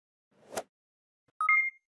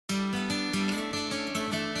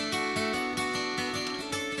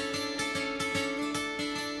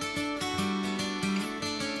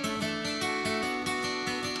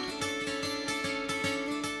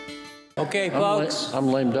Okay, folks.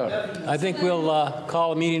 I'm lamed up. I think we'll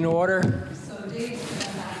call a meeting to order. So Dave's going to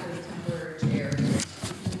have his temporary chair.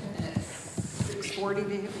 And it's 6:40,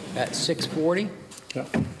 Dave? At 6:40. Yeah.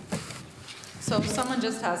 So someone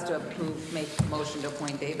just has to make a motion to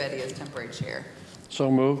appoint Dave Eddy as temporary chair.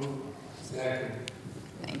 So moved.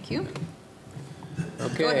 Thank you.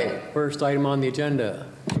 Okay, first item on the agenda.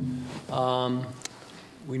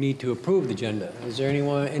 We need to approve the agenda. Is there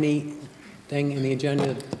anything in the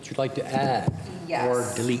agenda that you'd like to add? Yes. Or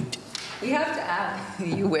delete? We have to add,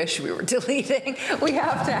 you wish we were deleting, we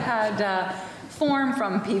have to add form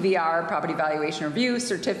from PVR, Property Valuation Review,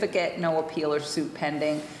 certificate, no appeal or suit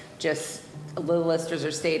pending. Just the listers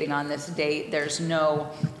are stating on this date, there's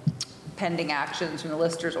no pending actions from the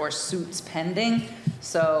listers or suits pending.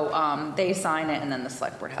 So they sign it and then the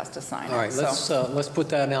select board has to sign it. All right, let's put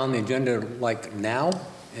that on the agenda like now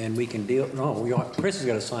and we can deal, Chris is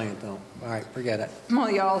gonna sign it though. All right, forget it. Well,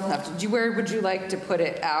 y'all have to, where would you like to put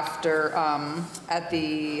it after,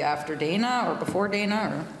 after Dana or before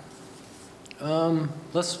Dana or?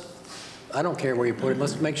 I don't care where you put it.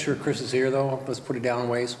 Let's make sure Chris is here though. Let's put it down a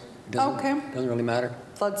ways. Okay. Doesn't really matter.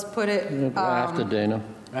 Let's put it. After Dana.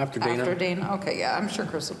 After Dana. After Dana, okay, yeah, I'm sure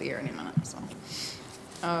Chris will be here any minute, so.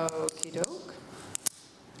 Okey doke.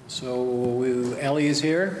 So Ellie is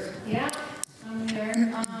here. Yeah, I'm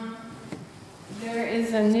here. There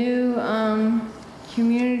is a new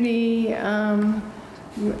community,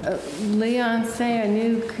 Leon Say, a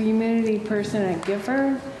new community person at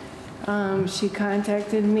Gifford. She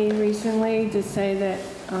contacted me recently to say that,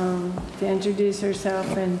 to introduce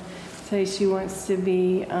herself and say she wants to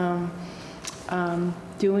be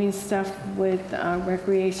doing stuff with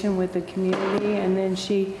recreation with the community. And then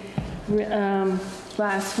she,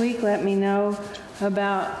 last week, let me know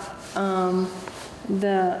about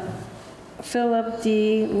the Philip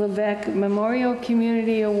D. Levesque Memorial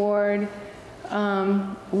Community Award.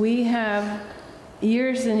 We have,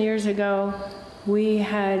 years and years ago, we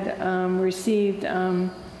had received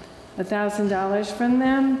 $1,000 from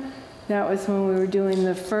them. That was when we were doing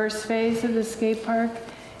the first phase of the skate park.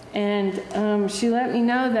 And she let me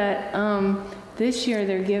know that this year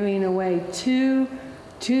they're giving away two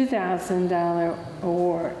 $2,000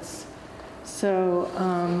 awards. So,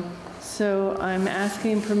 so I'm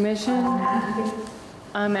asking permission.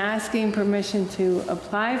 I'm asking permission to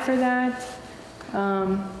apply for that.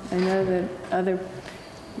 I know that other,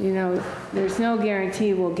 there's no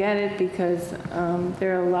guarantee we'll get it because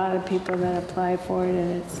there are a lot of people that apply for it,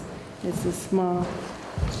 and it's a small.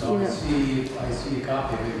 So I see a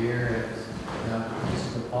copy of it here. This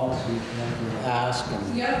is the policy. You ask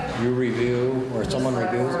and you review, or someone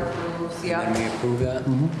reviews it, and then we approve that.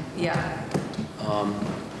 Yeah.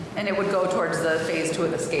 And it would go towards the phase 2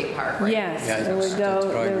 of the skate park, right? Yes, Yeah, it would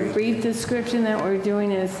go. The brief description that we're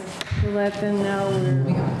doing is to let them know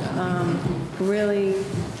we're really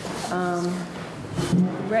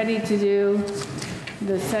ready to do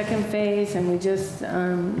the second phase, and we just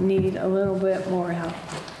need a little bit more help.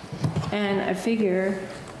 And I figure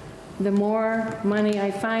the more money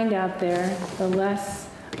I find out there, the less,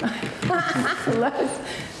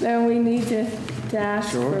 than we need to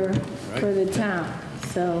ask for the town.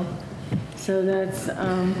 So that's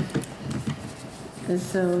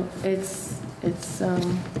so it's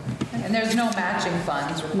and there's no matching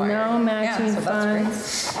funds required. No matching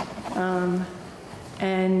funds.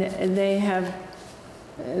 And they have,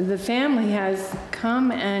 the family has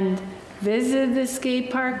come and visited the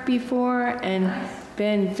skate park before and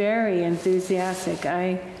been very enthusiastic.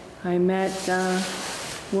 I met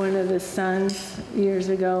one of the sons years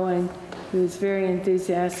ago, and he was very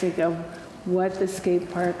enthusiastic of what the skate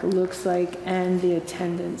park looks like and the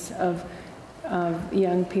attendance of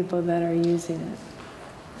young people that are using it.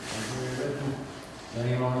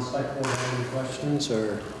 Anyone on the Selectboard have any questions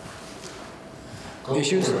or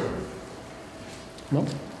issues? No.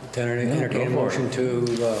 Entertain a motion to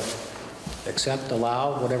accept,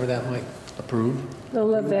 allow, whatever that might. Approve. The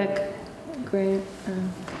Levesque grant.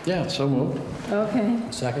 Yeah, so moved. Okay.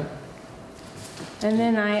 Second? And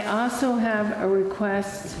then I also have a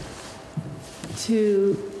request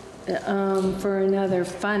to, for another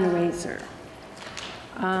fundraiser.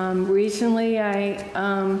 Recently I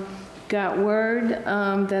got word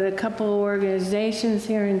that a couple of organizations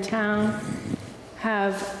here in town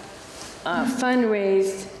have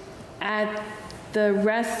fundraised at the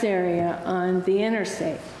rest area on the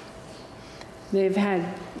interstate. They've had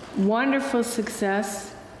wonderful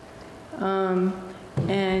success,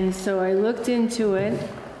 and so I looked into it.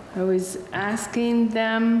 I was asking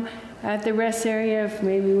them at the rest area if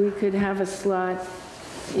maybe we could have a slot,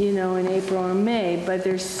 in April or May, but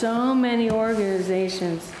there's so many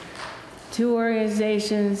organizations two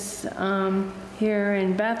organizations here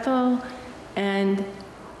in Bethel, and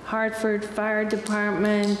Hartford Fire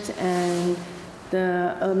Department, and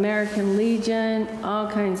the American Legion. All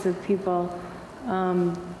kinds of people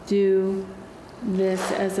do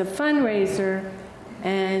this as a fundraiser,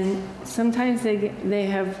 and sometimes they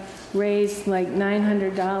have raised like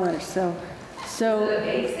 $900. So Is it a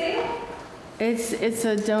bake sale? it's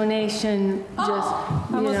a donation. Just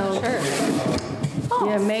I wasn't sure.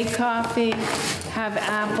 yeah, make coffee, have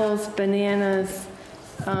apples, bananas,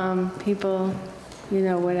 people, you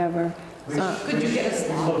know, whatever. Could you get us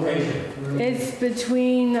that? It's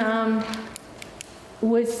between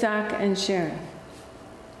Woodstock and Sharon.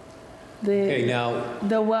 Okay, now,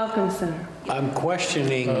 The Welcome Center. I'm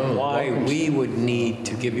questioning why we would need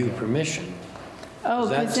to give you permission. Oh,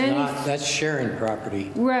 because That's Sharon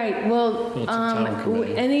property. right, well, It's a town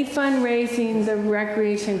committee. any fundraising the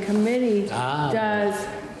Recreation Committee does,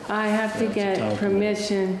 I have to town get committee.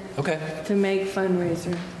 permission Okay. to make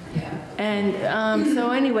fundraiser. Yeah. And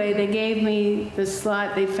so anyway, they gave me the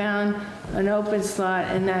slot, they found an open slot,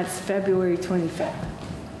 and that's February 25th.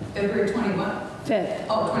 February 21? 5th,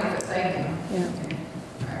 Oh, 25th, thank you. yeah, Okay.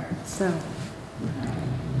 All right. so.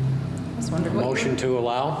 I was wondering what. Motion to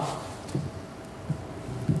allow?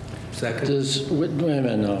 Second? Wait a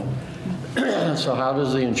minute now. So how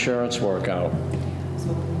does the insurance work out?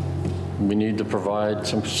 We need to provide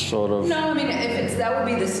some sort of, No, I mean, if it's, that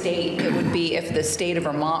would be the state. It would be if the state of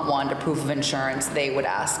Vermont wanted a proof of insurance, they would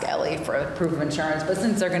ask Ellie for a proof of insurance. But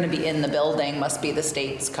since they're going to be in the building, must be the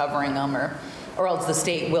state's covering them, or else the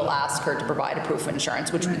state will ask her to provide a proof of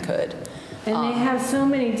insurance, which we could. And they have so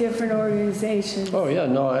many different organizations. oh, yeah,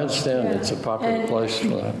 no, I understand. It's a popular And- place for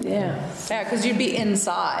that. Yeah, Yeah, because you'd be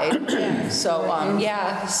inside. So,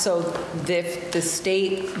 yeah, so if the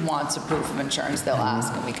state wants a proof of insurance, they'll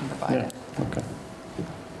ask and we can provide Yeah, it. okay.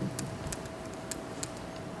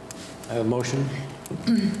 I have a motion?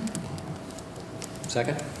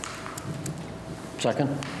 Second? Second?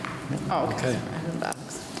 Oh, Okay.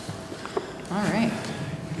 All right.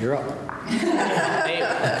 You're up.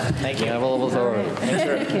 Thank You you. have a little authority.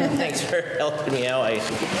 Thanks for helping me out. I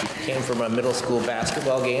came from a middle school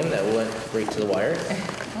basketball game that went right to the wire.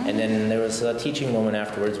 And then there was a teaching moment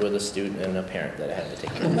afterwards with a student and a parent that I had to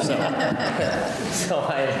take care of. So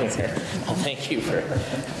I'm here. Well, thank you for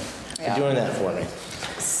doing that for me.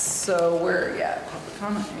 So we're, yeah,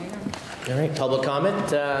 comment, there you go. All right, public comment.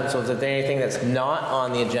 So if there's anything that's not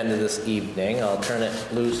on the agenda this evening, I'll turn it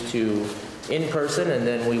loose to in person, and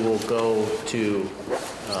then we will go to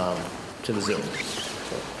the Zoom.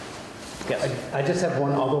 Yes. I just have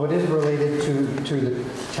one, although it is related to the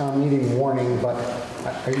town meeting warning, but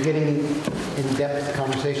are you getting in-depth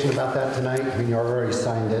conversation about that tonight? I mean, you already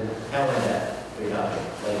signed it. How is that?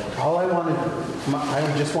 All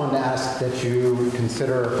I just wanted to ask that you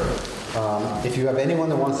consider, if you have anyone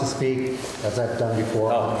that wants to speak, as I've done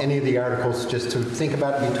before, on any of the articles, just to think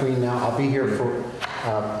about it between now. I'll be here for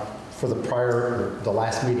the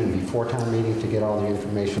last meeting, before town meeting, to get all the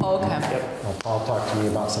information. Okay. Paul talked to me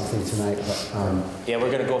about something tonight, but Yeah,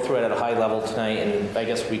 we're going to go through it at a high level tonight, and I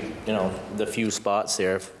guess the few spots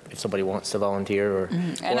there, if somebody wants to volunteer, or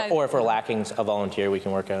if we're lacking a volunteer, we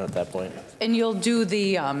can work out at that point. And you'll do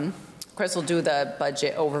the, Chris will do the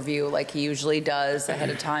budget overview like he usually does ahead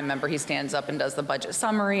of time. Remember, he stands up and does the budget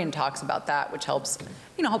summary and talks about that, which helps,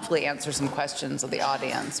 hopefully answer some questions of the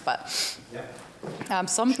audience. But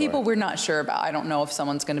some people we're not sure about. I don't know if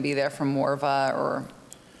someone's going to be there from Morva or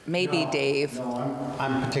maybe Dave. no,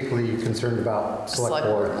 I'm particularly concerned about select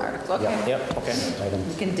Selectboard board. articles. Okay. Yeah. Yep, okay.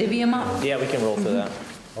 Items. You can divvy them up. Yeah, we can roll through that.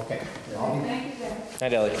 Okay.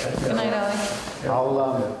 Night, Ellie. Good night, Ellie.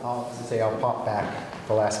 I'll pop back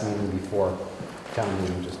the last meeting before town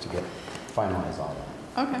meeting just to finalize all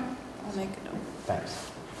that. Okay. I'll make a note. Thanks.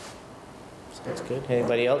 That's good.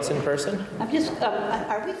 Anybody else in person? I'm just,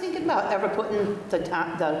 are we thinking about ever putting the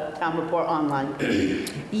town report online?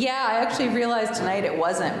 Yeah, I actually realized tonight it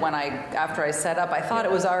wasn't after I set up. I thought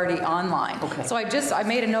it was already online. Okay. So I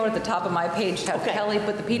made a note at the top of my page to have Okay. Kelly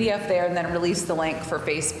put the PDF there and then release the link for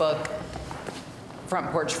Facebook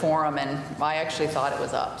Front Porch Forum, and I actually thought it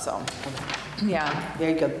was up, so, yeah.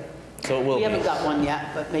 Very good. So it will We be. haven't got one yet,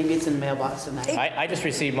 but maybe it's in the mailbox tonight. I just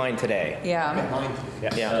received mine today. Yeah,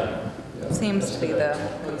 Yeah. seems to be the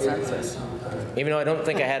consensus. Even though I don't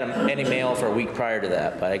think I had any mail for a week prior to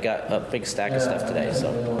that, but I got a big stack of stuff today,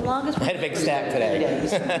 so. As long as I had a big stack today.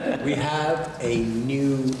 today. We have a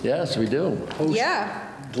new Yes, we do. post Yeah.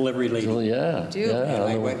 delivery lady. Well, yeah, Do. yeah, And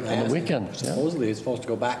I on went and the asked, weekend. Yeah. supposedly it's supposed to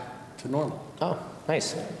go back to normal. Oh,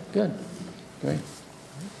 nice. Good, great.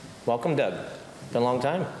 Welcome, Doug. Been a long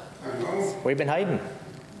time. Where you been hiding?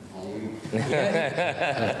 He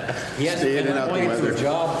hasn't been appointed for a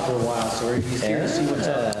job for a while, so he's here to see what's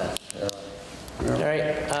up. All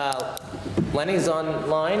right, Lenny's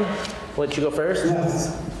online. Why don't you go first?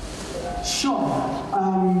 Yes. Sure.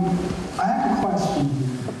 I have a question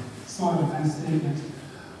here, sort of, and a statement.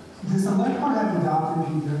 The select board has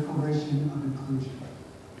adopted the Declaration of Inclusion,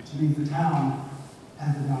 which means the town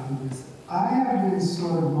has adopted this. I have been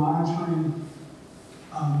sort of monitoring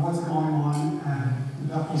what's going on at the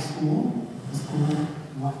Bethel school, the school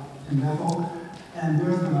in Bethel, and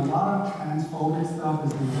there's been a lot of transphobic stuff,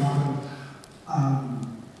 there's been a lot of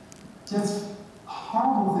just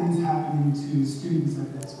horrible things happening to students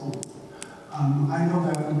at that school. I know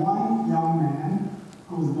that one young man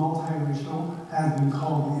who is multiracial has been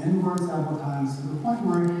called the N-word several times to the point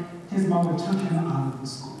where his mother took him out of the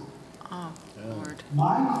school. Oh, Lord.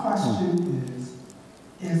 My question is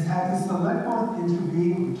has the select board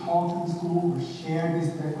intervened or talked to the school or shared this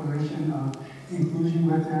declaration of inclusion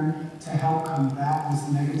with them to help combat this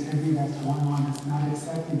negativity that's going on that's not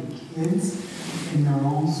accepting the kids in their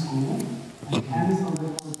own school? And can the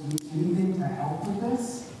select board do anything to help with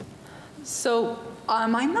this? So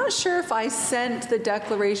I'm not sure if I sent the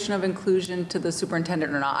Declaration of Inclusion to the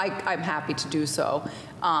superintendent or not. I'm happy to do so.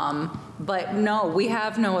 But no, we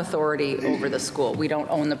have no authority over the school. We don't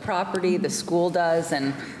own the property, the school does,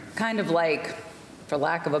 and kind of like, for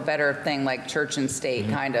lack of a better thing, like church and state,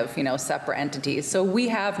 kind of, you know, separate entities. So we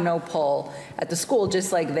have no pull at the school,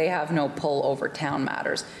 just like they have no pull over town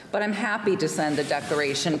matters. But I'm happy to send the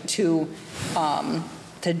declaration to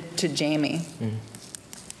Jamie.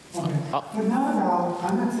 Okay, but not about,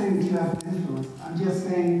 I'm not saying that you have influence, I'm just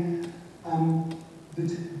saying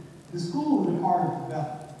the school is a part of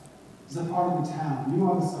Bethel, is a part of the town, you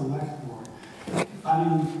are the select board. I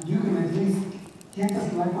mean, you can at least, can't the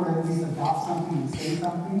select board at least adopt something and say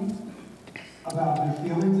something about their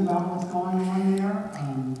feelings about what's going on there?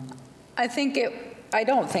 I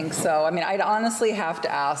don't think so. I mean, I'd honestly have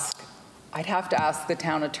to ask, the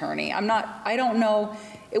town attorney. I don't know.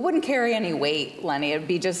 It wouldn't carry any weight, Lenny. It'd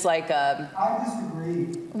be just like a... I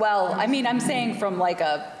disagree. Well, I mean, I'm saying from like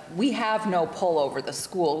we have no pull over the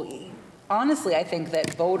school. Honestly, I think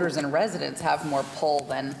that voters and residents have more pull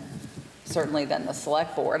certainly than the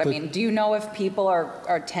select board. I mean, do you know if people are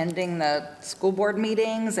attending the school board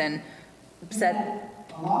meetings and said...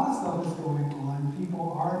 A lot of stuff is going on.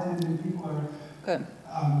 People are attending, people are... Good.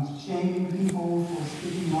 Shaming people for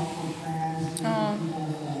speaking up for trans, shaming people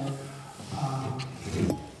for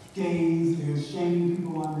gays, they're shaming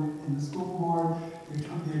people in the school board,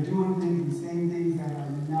 they're doing things and saying things that are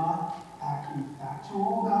not actually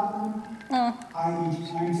factual about them,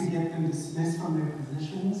 i.e. trying to get them dismissed from their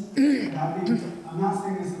positions. And I'm not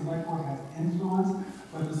saying the select board has influence,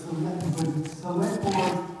 but the select board's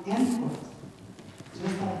input,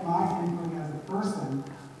 just like my input as a person,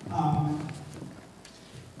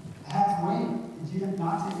 has weight. It's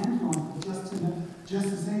not to influence, but just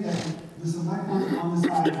to say that the select board is on the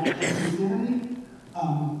side of inclusivity,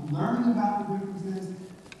 learning about the differences,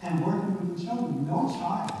 and working with the children. No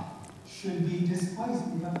child should be displaced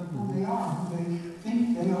because of who they are, who they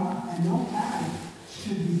think they are, and no parent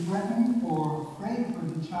should be threatened or afraid for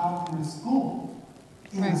the child in a school.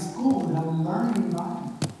 In a school, in a learning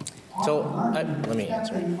environment. So, let me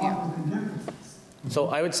answer. So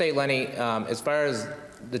I would say, Lenny, as far as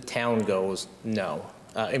the town goes, no.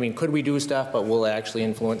 I mean, could we do stuff, but will it actually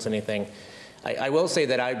influence anything? I will say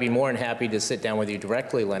that I'd be more than happy to sit down with you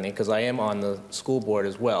directly, Lenny, because I am on the school board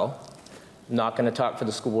as well. I'm not going to talk for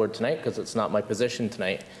the school board tonight because it's not my position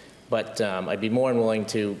tonight, but I'd be more than willing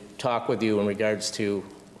to talk with you in regards to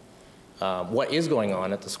what is going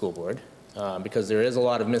on at the school board, because there is a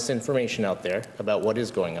lot of misinformation out there about what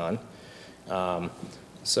is going on.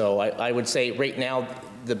 So I would say right now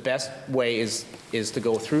the best way is to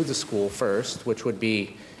go through the school first, which would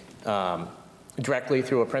be directly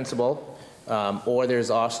through a principal, or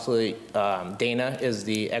there's also Dana is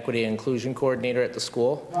the Equity and Inclusion Coordinator at the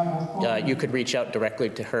school. You could reach out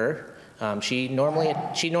directly to her. She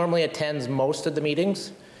normally attends most of the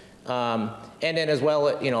meetings, and then as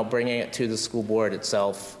well, you know, bringing it to the school board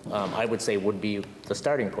itself, I would say would be the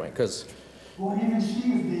starting point, because. Well, even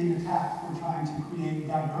she is being attacked for trying to create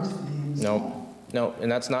diversity in the school. No,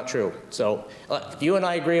 and that's not true. So you and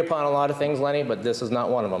I agree upon a lot of things, Lenny, but this is not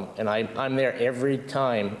one of them. And I'm there every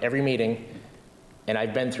time, every meeting, and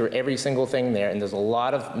I've been through every single thing there, and there's a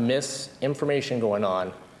lot of misinformation going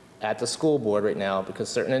on at the school board right now because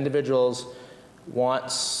certain individuals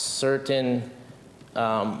want certain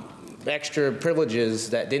extra privileges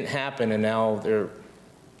that didn't happen, and now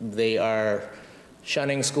they are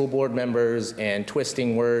shunning school board members and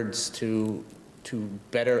twisting words to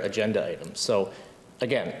better agenda items. So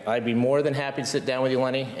again, I'd be more than happy to sit down with you,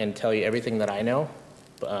 Lenny, and tell you everything that I know,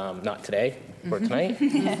 not today or tonight.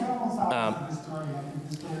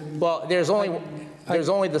 Well, there's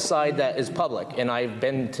only the side that is public, and I've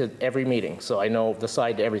been to every meeting, so I know the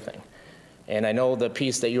side to everything. And I know the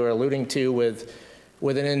piece that you were alluding to with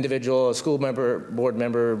an individual, a school member, board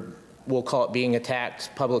member, we'll call it being attacked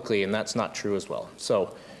publicly, and that's not true as well.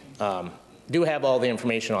 So do have all the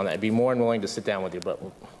information on that. I'd be more than willing to sit down with you, but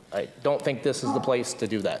I don't think this is the place to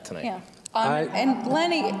do that tonight. Yeah. And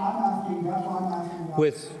Lenny,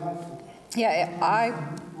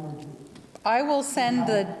 I will send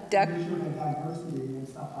the Diversity and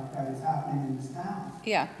stuff like that is happening in this town.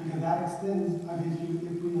 Yeah. Because that extends, I mean,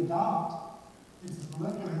 if we adopt, if the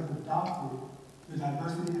select board has adopted the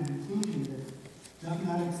diversity and inclusion bit, doesn't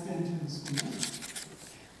that extend to the schools?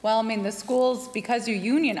 Well, I mean, the schools, because you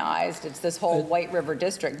unionized, it's this whole White River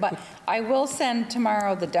District. But I will send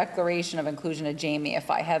tomorrow the Declaration of Inclusion to Jamie if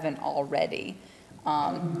I haven't already.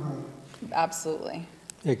 Absolutely.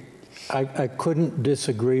 I couldn't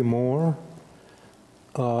disagree more,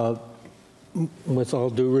 with all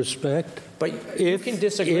due respect. But you can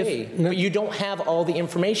disagree, but you don't have all the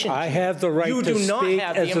information. I have the right to speak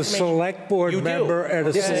as a select board member at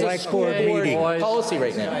a select board meeting. Policy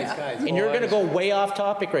right now, and you're going to go way off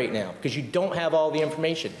topic right now because you don't have all the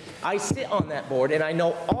information. I sit on that board and I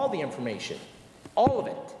know all the information, all of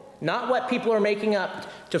it, not what people are making up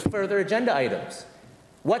to further agenda items.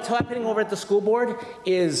 What's happening over at the school board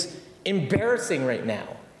is embarrassing right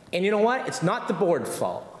now, and you know what? It's not the board's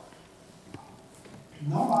fault.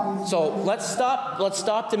 So let's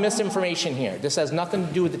stop the misinformation here. This has nothing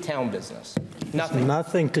to do with the town business. Nothing.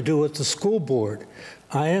 Nothing to do with the school board.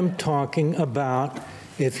 I am talking about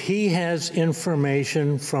if he has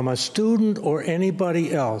information from a student or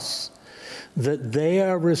anybody else that they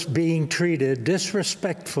are being treated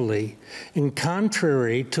disrespectfully and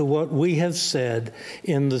contrary to what we have said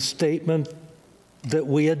in the statement that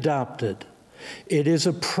we adopted. It is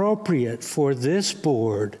appropriate for this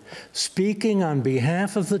board, speaking on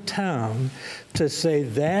behalf of the town, to say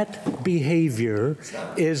that behavior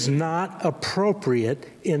is not appropriate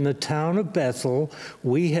in the town of Bethel.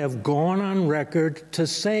 We have gone on record to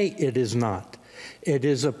say it is not. It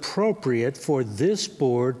is appropriate for this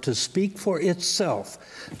board to speak for itself,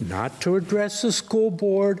 not to address the school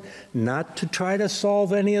board, not to try to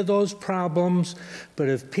solve any of those problems, but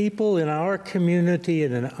if people in our community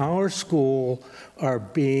and in our school are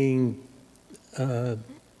being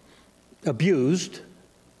abused,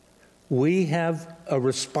 we have a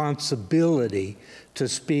responsibility to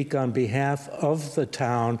speak on behalf of the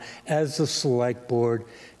town as the select board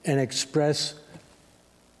and express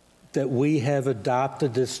that we have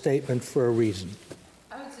adopted this statement for a reason.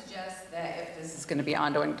 I would suggest that if this is going to be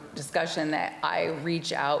ongoing discussion, that I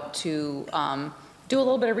reach out to do a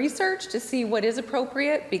little bit of research to see what is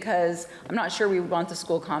appropriate, because I'm not sure we want the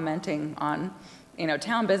school commenting on,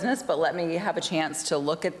 town business, but let me have a chance to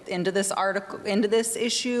look into this article, into this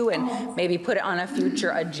issue, and maybe put it on a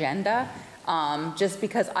future agenda. Just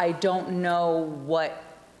because I don't know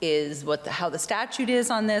how the statute is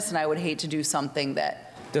on this, and I would hate to do something that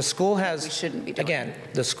the school has, we shouldn't be doing. Again,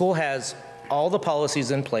 the school has all the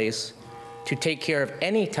policies in place to take care of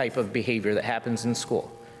any type of behavior that happens in school,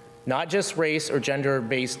 not just race or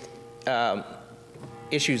gender-based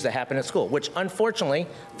issues that happen at school, which unfortunately,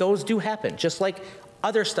 those do happen, just like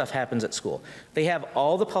other stuff happens at school. They have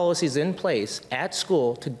all the policies in place at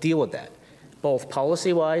school to deal with that, both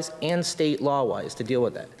policy-wise and state law-wise to deal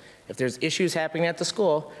with that. If there's issues happening at the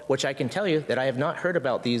school, which I can tell you that I have not heard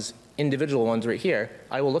about these individual ones right here,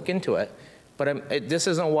 I will look into it. But this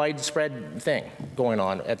isn't a widespread thing going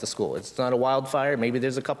on at the school. It's not a wildfire. Maybe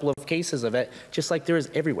there's a couple of cases of it, just like there is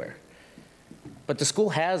everywhere. But the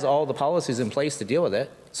school has all the policies in place to deal with it.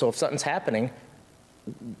 So if something's happening,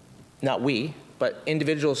 not we, but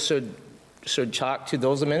individuals should talk to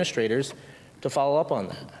those administrators to follow up on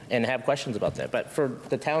that and have questions about that. But for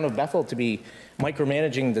the town of Bethel to be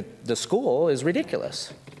micromanaging the school is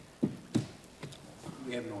ridiculous.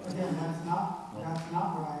 Again, that's not what I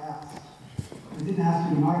asked. I didn't ask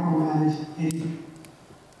you to micromanage anything.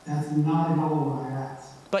 That's not at all what I asked.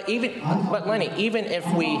 But Lenny, even if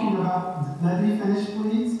we... Let me finish,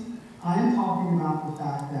 please. I am talking about the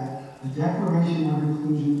fact that the Declaration of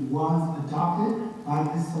Inclusion was adopted by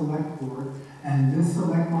the Select Board, and this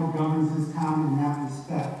Select Board governs this town in that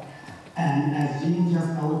respect. And as Jean just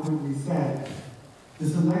eloquently said, the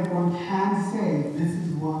Select Board can say, this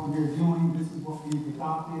is what we're doing, this is what we've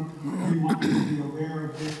adopted, we want you to be aware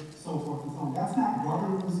of this, so forth and so on. That's not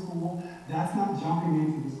governing the school, that's not jumping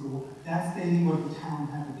into the school, that's stating what the town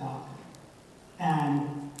has adopted.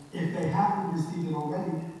 And if they haven't received it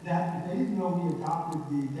already, that if they didn't know we adopted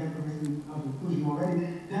the Declaration of Inclusion already,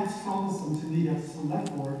 that's troublesome to me as a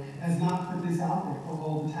select board, as not put this out there for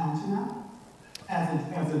all the town to know. As a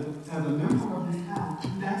member of this town,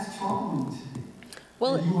 that's troubling to me.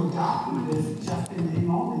 Well, and you adopted this just in name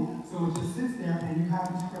only, so it just sits there and you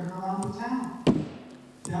haven't spread it around the town.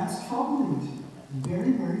 That's troubling to me.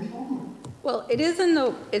 Very, very troubling. well,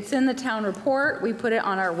 it's in the town report. We put it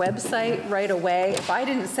on our website right away. If I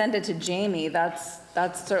didn't send it to Jamie, that's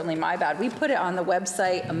certainly my bad. We put it on the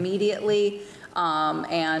website immediately,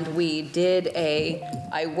 and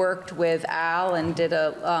I worked with Al and did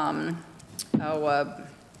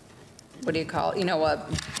what do you call it?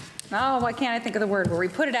 Why can't I think of the word? Where we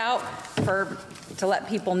put it out to let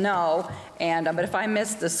people know. And but if I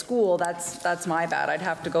missed the school, that's my bad. I'd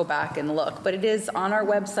have to go back and look. But it is on our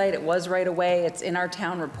website. It was right away. It's in our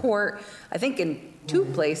town report. I think in 2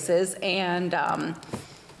 places. And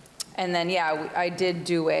then yeah, I did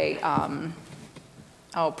do a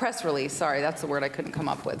press release. Sorry, that's the word I couldn't come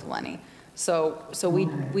up with, Lenny. So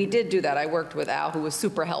we did do that. I worked with Al, who was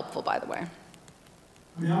super helpful, by the way.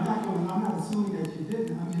 I mean, I'm not assuming that you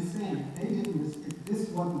didn't. I'm just saying, if they didn't, if this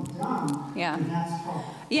wasn't done, then that's trouble.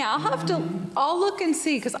 Yeah, I'll look and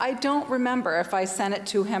see, because I don't remember if I sent it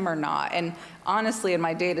to him or not. And honestly, in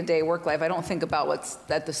my day-to-day work life, I don't think about what's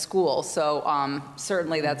at the school. So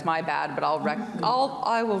certainly that's my bad, but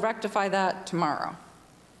I will rectify that tomorrow.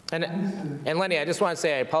 And Lenny, I just want to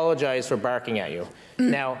say I apologize for barking at you.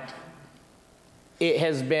 Now, it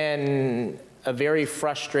has been a very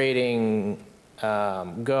frustrating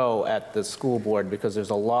go at the school board, because there's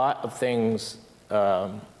a lot of things, a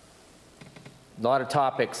lot of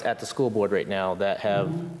topics at the school board right now that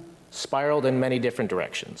have spiraled in many different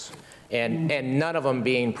directions, and none of them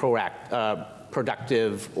being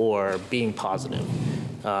productive or being positive.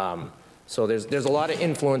 So there's a lot of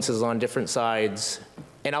influences on different sides,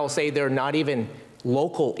 and I will say they're not even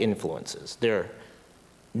local influences. They're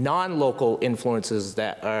non-local influences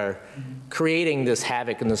that are creating this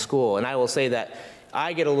havoc in the school. And I will say that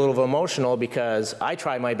I get a little emotional because I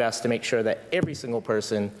try my best to make sure that every single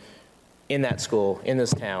person in that school, in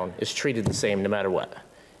this town, is treated the same no matter what.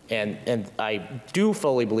 And I do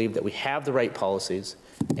fully believe that we have the right policies,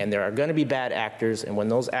 and there are going to be bad actors, and when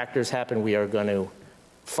those actors happen, we are going to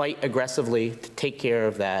fight aggressively to take care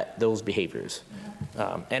of those behaviors.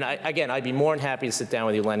 And I'd be more than happy to sit down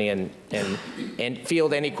with you, Lenny, and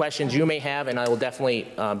field any questions you may have, and I will definitely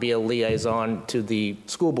be a liaison to the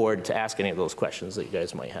school board to ask any of those questions that you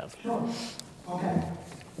guys might have. Sure. Okay.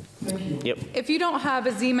 Thank you. Yep. If you don't have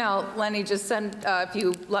his email, Lenny, just send, if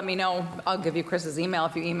you let me know, I'll give you Chris's email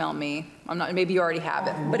if you email me. Maybe you already have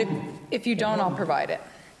it, but if you don't, I'll provide it.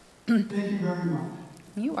 Thank you very much.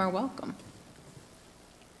 You are welcome.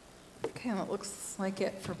 Okay, that looks like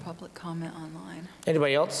it for public comment online.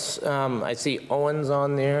 Anybody else? I see Owen's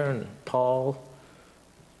on there and Paul.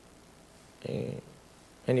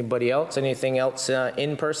 Anybody else? Anything else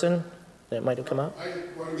in person that might have come up? I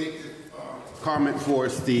want to make a comment for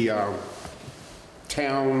us, the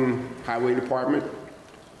town highway department.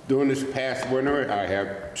 During this past winter, I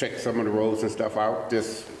have checked some of the roads and stuff out,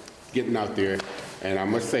 just getting out there, and I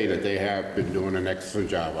must say that they have been doing an excellent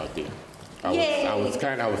job out there. I was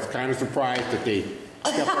kind of surprised that they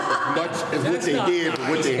kept up as much as what they did and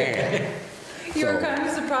what they had. You were kind of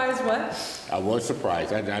surprised what? I was surprised.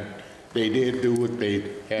 They did do what they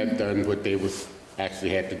had done, what they actually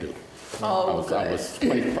had to do. Oh, I was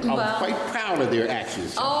quite proud of their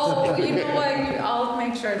actions. Oh, you know what? I'll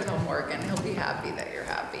make sure to tell Morgan. He'll be happy that you're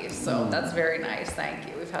happy. So that's very nice. Thank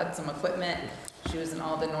you. We've had some equipment, shoes, and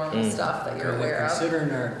all the normal stuff that you're aware of.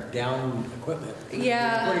 Considering our down equipment.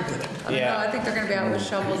 Yeah. Pretty good. I don't know. I think they're going to be out with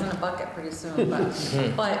shovels and a bucket pretty soon. But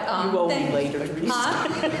You owe me later.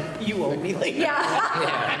 Huh? You owe me later.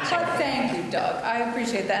 Yeah. But thank you, Doug. I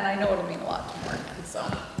appreciate that, and I know it'll mean a lot to Morgan. So.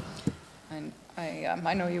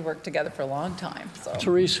 I know you worked together for a long time, so.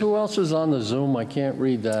 Therese, who else is on the Zoom? I can't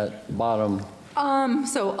read that bottom.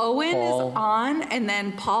 So Owen Paul. is on, and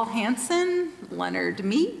then Paul Hansen, Leonard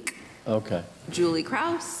Meek, Okay. Julie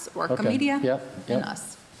Kraus, Orca Okay. Media, Yep, and yep.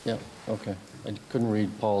 us. Yeah, okay. I couldn't read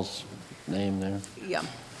Paul's name there. Yeah.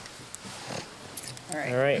 All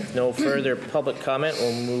right. All right, no further public comment.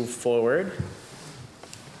 We'll move forward.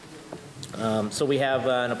 So we have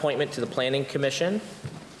an appointment to the Planning Commission.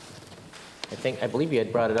 I believe you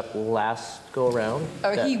had brought it up last go around.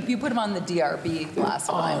 Oh, you put him on the DRB last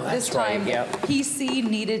time. This time, PC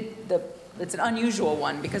needed it's an unusual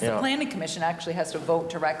one because the Planning Commission actually has to vote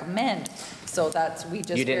to recommend. So we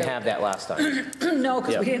just. You didn't have that last time. No,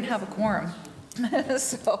 because we didn't have a quorum.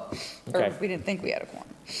 Or we didn't think we had a quorum.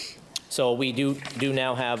 So we do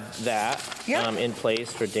now have that Yep. in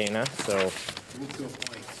place for Dana, so.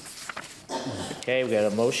 Okay, we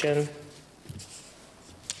got a motion.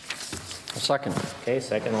 A second. Okay,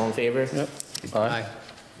 second, all in favor? Yep. Aye.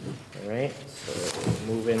 All right, so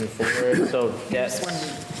moving forward, so Just one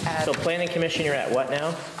that's, add- so planning commission, you're at what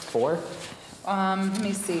now? 4? Let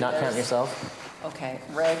me see. Not counting there's- yourself? Okay,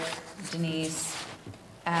 Rick, Denise,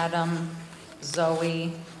 Adam,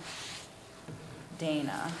 Zoe,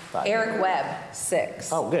 Dana. 5. Eric Webb,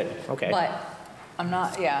 6. Oh, good, okay. But I'm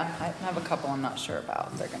not, yeah, I have a couple I'm not sure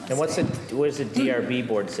about. They're gonna And what's stay. where's the DRB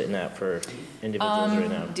board sitting at for individuals right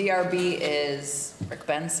now? DRB is Rick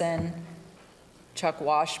Benson, Chuck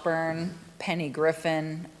Washburn, Penny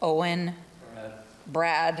Griffin, Owen,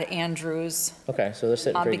 Brad Andrews, Okay, so they're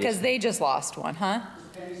sitting pretty because decent. they just lost one, huh?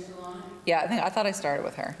 Yeah, I thought I started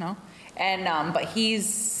with her, no? And, but like we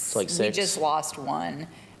 6. just lost one,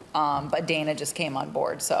 but Dana just came on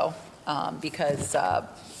board, so, because,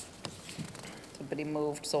 somebody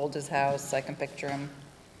moved, sold his house, I can picture him.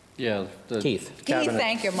 Yeah. the Keith. Keith, cabinet-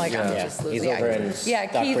 thank you, I'm like, I'm Yeah. just He's losing. over in Yeah,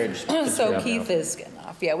 Stockbridge. Keith, so Yeah. Keith is getting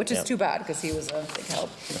off, yeah, which is Yep. too bad, because he was a big help.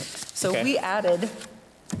 So Okay. we added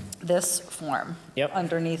this form Yep.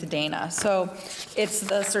 underneath Dana. So it's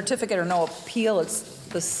the certificate or no appeal, it's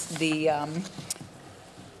the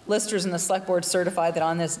listers and the select board certified that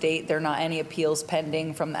on this date, there are not any appeals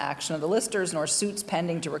pending from the action of the listers, nor suits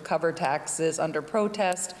pending to recover taxes under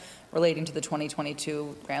protest relating to the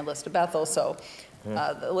 2022 grand list of Bethel. So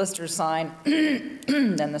the listers sign,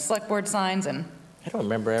 then the select board signs, and I don't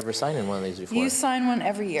remember ever signing one of these before. you sign one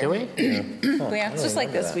every year. Do we? Yeah, it's just like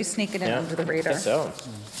remember this, that. we sneak it in Yeah, under the radar. guess so.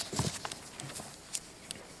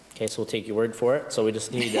 Okay, so we'll take your word for it. So we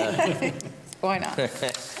just need, Why not?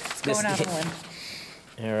 It's going out on a limb.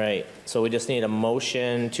 all right, so we just need a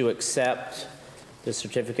motion to accept the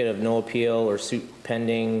certificate of no appeal or suit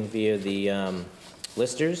pending via the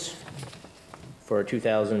listers for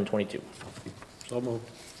 2022. So moved.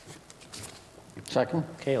 Second?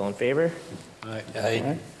 Okay, all in favor?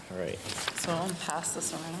 Aye. All right, So I'll pass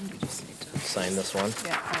this around, you just need to, sign this one.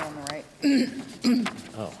 yeah, I'm on the right.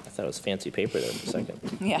 Oh, I thought it was fancy paper there for a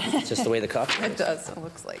second. Yeah, It's just the way the copy it is. does, it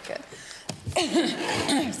looks like it.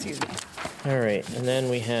 Excuse me. All right, and then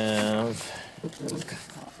we have,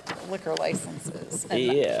 Liquor licenses. and-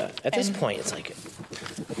 yeah, at this and- point,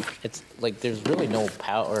 it's like there's really no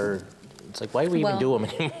power. It's like, why do we even Well, do them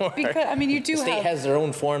anymore? Because, I mean, you The do state have, has their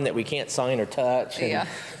own form that we can't sign or touch. and Yeah.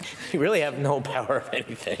 You really have no power of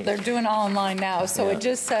anything. they're doing all online now, so Yeah. it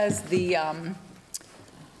just says the,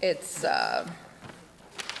 it's,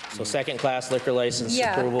 So second-class liquor license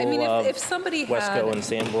yeah, I mean, approval if of somebody Wesco and had,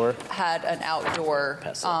 Sanborn. had an outdoor,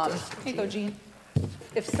 Pass that there. here you go, Jean.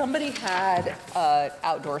 If somebody had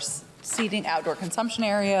outdoor seating, outdoor consumption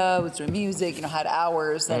area, was doing music, had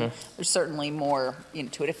hours, then Mm-hmm. there's certainly more,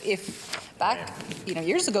 to it. If back,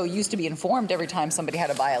 years ago, you used to be informed every time somebody had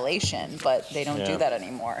a violation, but they don't do Yeah. that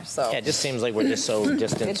anymore, so. Yeah, it just seems like we're just so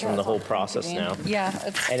distant from the whole process now. Yeah,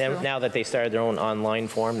 it's And then true. now that they started their own online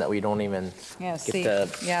form that we don't even Yeah, get see, to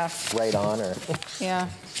yeah, write on or. yeah,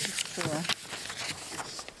 it's true.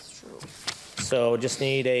 It's true. So just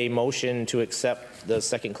need a motion to accept the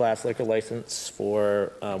second-class liquor license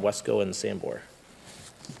for Wesco and Sanborn.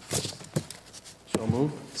 So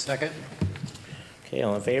moved. Second? Okay,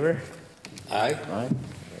 all in favor? Aye. Aye. All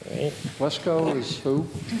right. Wesco is who?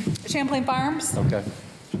 Champlain Farms Okay.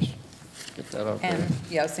 Just get that out there. and,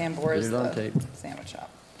 yeah, Sambor is Get it on the tape. sandwich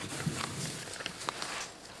shop.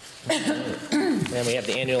 Then we have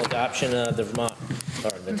the annual adoption of the Vermont,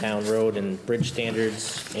 or the town road and bridge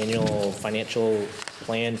standards, annual financial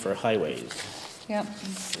plan for highways. Yep,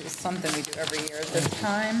 this is something we do every year at this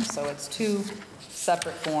time, so it's 2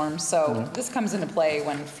 separate forms. So this comes into play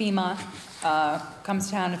when FEMA comes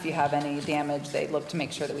to town. If you have any damage, they look to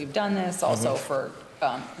make sure that we've done this. Also for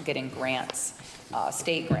getting grants,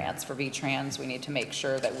 state grants for V-Trans, we need to make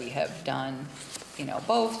sure that we have done,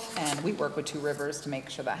 both. And we work with 2 Rivers to make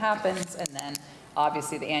sure that happens. And then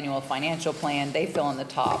obviously the annual financial plan, they fill in the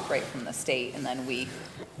top right from the state, and then we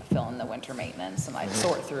fill in the winter maintenance, and I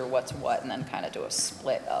sort through what's what, and then kind of do a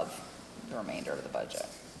split of the remainder of the budget.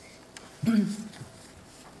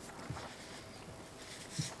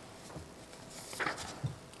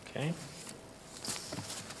 Okay?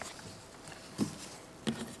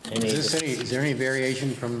 Is there any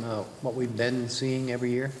variation from what we've been seeing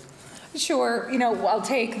every year? Sure, I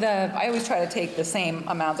always try to take the same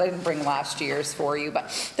amounts. I didn't bring last year's for you,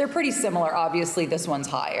 but they're pretty similar. Obviously, this one's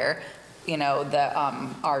higher. Our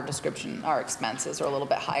our expenses are a little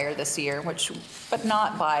bit higher this year, but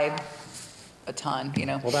not by a ton,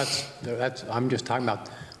 Well, that's, I'm just talking about,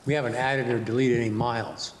 we haven't added or deleted any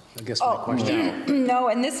miles. I guess my question. No,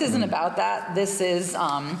 and this isn't about that. This is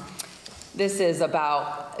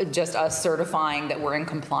about just us certifying that we're in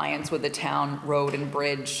compliance with the town road and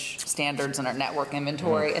bridge standards and our network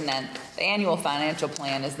inventory. And then the annual financial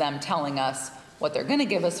plan is them telling us what they're gonna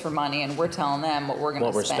give us for money, and we're telling them what we're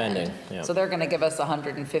gonna spend. Spending, yeah. So they're gonna give us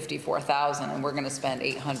 154,000, and we're gonna spend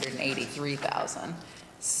 883,000.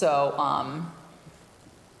 So,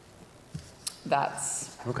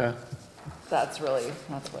 that's Okay. that's what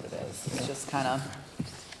it is. It's just kind of,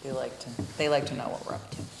 they like to know what we're up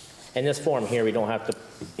to. In this form here, we don't have to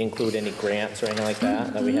include any grants or anything like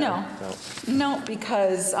that we have? No,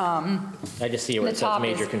 because I just see where the it says top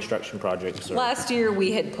major is- construction projects. Or, last year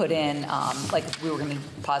we had put in, like, we were going to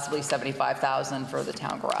possibly 75,000 for the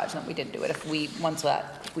town garage, and we didn't do it. If we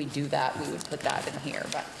do that, we would put that in here,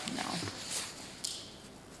 but no.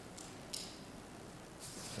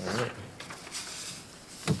 All right.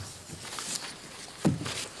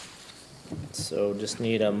 So just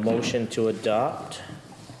need a motion to adopt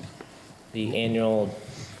the annual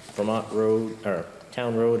Vermont road, or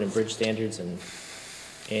town road and bridge standards and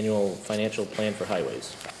annual financial plan for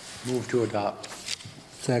highways. Move to adopt.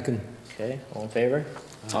 Second. Okay, all in favor?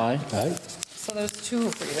 Aye. Aye. So there's two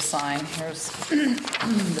for you to sign. Here's,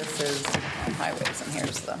 this is highways, and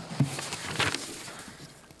here's the.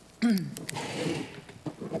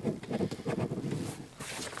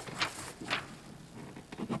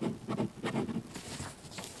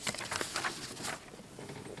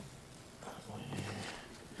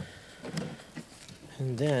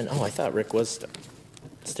 And then, oh, I thought Rick was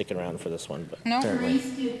sticking around for this one, but No. apparently.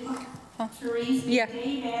 Therese, Yeah. did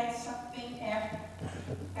Dave add something after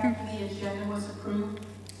the agenda was approved?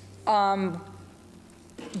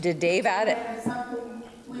 Did Dave add it? There was something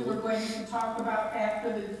we were going to talk about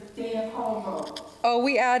after the day of home vote. Oh,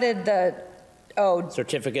 we added the,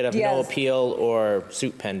 Certificate of no Yes. appeal or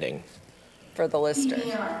suit pending. for the lister.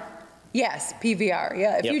 PPR. Yes, PVR,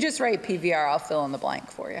 yeah. If Yep. you just write PVR, I'll fill in the blank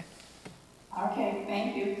for you. Okay,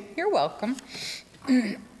 thank you. You're welcome.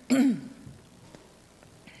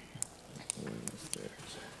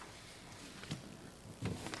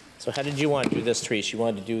 So how did you want to do this, Therese? You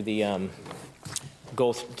wanted to do the,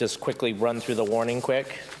 just quickly run through the warning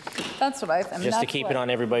quick? That's what I mean. Just to keep it on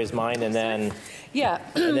everybody's mind, and then Yeah.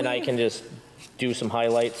 I can just do some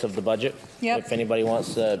highlights of the budget. Yep. If anybody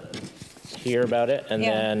wants to hear about it, and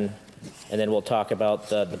Yeah. then we'll talk about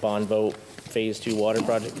the bond vote Phase 2 water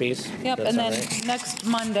project piece. Yep, Does that and sound then right? next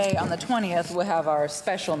Monday, on the 20th, we'll have our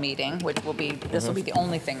special meeting, which will be, this will be the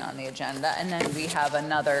only thing on the agenda. And then we have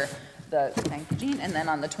another, thank you, Jean. And then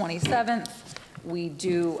on the 27th, we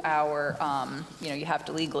do our, you have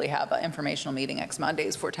to legally have an informational meeting next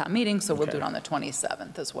Mondays for town meeting, so we'll do it on the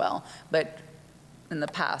 27th as well. But in the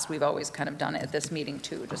past, we've always kind of done it at this meeting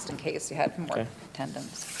too, just in case you had more Okay.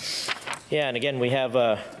 attendance. Yeah, and again, we have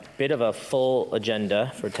a bit of a full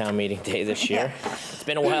agenda for town meeting day this year. It's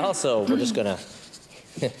been a while, so we're just gonna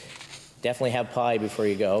definitely have pie before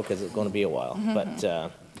you go, because it's gonna be a while.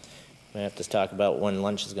 But we have to talk about when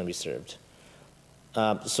lunch is gonna be served.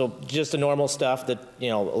 So just the normal stuff that,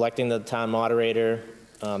 electing the town moderator,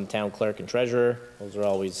 town clerk and treasurer, those are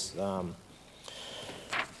always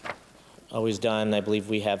done. I believe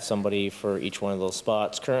we have somebody for each one of those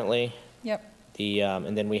spots currently. Yep.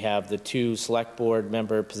 And then we have the 2 select board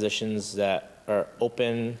member positions that are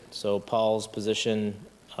open. So Paul's position,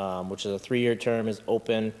 which is a 3-year term, is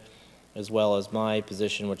open, as well as my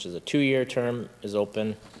position, which is a 2-year term, is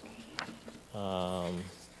open. And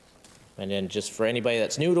then just for anybody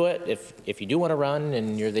that's new to it, if you do want to run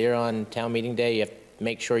and you're there on town meeting day, you have to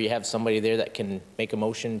make sure you have somebody there that can make a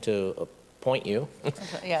motion to appoint you.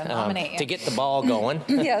 Yeah, nominate you. To get the ball going.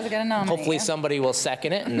 Yeah, I was gonna nominate Hopefully you. somebody will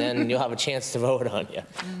second it, and then you'll have a chance to vote on you.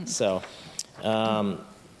 So,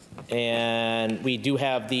 and we do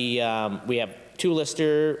have we have 2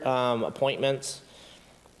 lister appointments.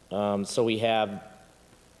 So we have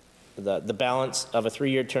the balance of a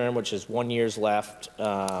 3-year term, which is 1 year's left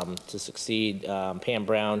to succeed Pam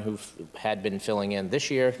Brown, who had been filling in this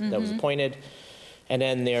year, that was appointed. And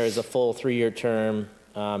then there is a full 3-year term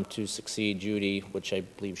to succeed Judy, which I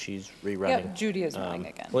believe she's rerunning. Yep, Judy is running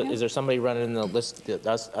again. Is there somebody running in the list,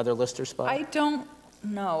 the other lister spot? I don't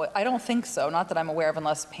know. I don't think so. Not that I'm aware of,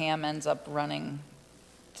 unless Pam ends up running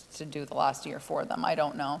to do the last year for them. I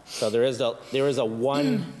don't know. So there is a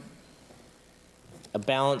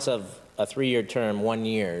balance of a 3-year term, 1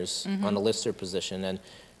 year's on the lister position,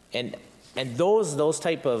 and those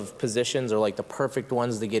type of positions are like the perfect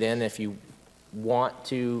ones to get in if you want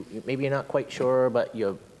to. Maybe you're not quite sure, but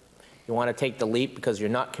you want to take the leap because you're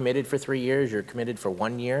not committed for 3 years, you're committed for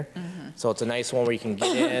 1 year. So it's a nice one where you can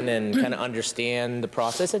get in and kind of understand the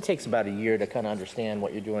process. It takes about a year to kind of understand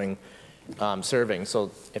what you're doing serving.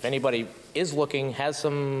 So if anybody is looking, has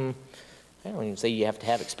some, I don't even say you have to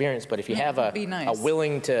have experience, but if you have a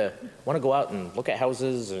willing to want to go out and look at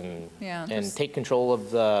houses and take control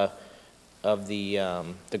of the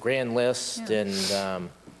grand list and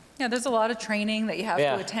yeah, there's a lot of training that you have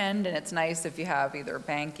to attend, and it's nice if you have either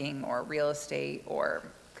banking or real estate or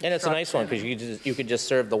and it's a nice one because you could just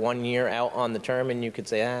serve the 1 year out on the term, and you could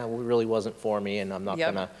say, it really wasn't for me, and I'm not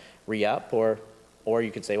gonna re-up, or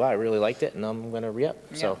you could say, wow, I really liked it, and I'm gonna re-up.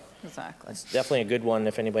 So exactly, it's definitely a good one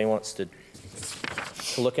if anybody wants to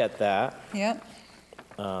look at that. Yep.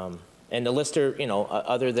 And the lister, you know,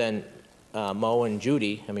 other than Mo and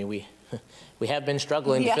Judy, I mean, we have been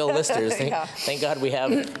struggling to fill listers. Thank God we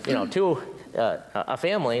have, you know, a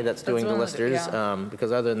family that's doing the listers,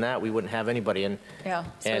 because other than that, we wouldn't have anybody. And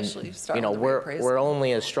especially and you know, we're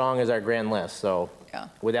only as strong as our grand list. So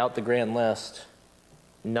without the grand list,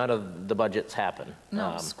 none of the budgets happen.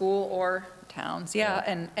 No, school or towns,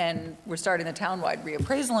 and we're starting the townwide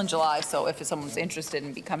reappraisal in July. So if someone's interested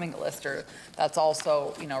in becoming a lister, that's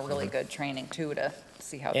also, you know, really good training too to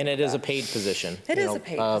see how. And it is a paid position. It is a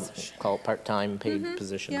paid position. Call it part-time paid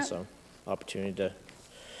position. So opportunity to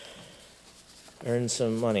earn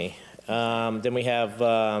some money. Then we have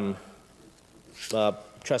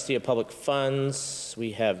trustee of public funds.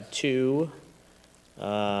 We have 2.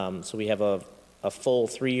 So we have a full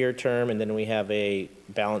 3-year term, and then we have a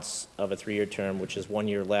balance of a 3-year term, which is 1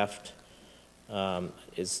 year left.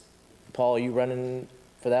 Is Paul, are you running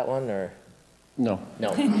for that one, or? No.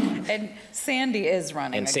 And Sandy is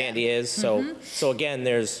running. And Sandy is. So again,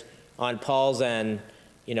 there's on Paul's end,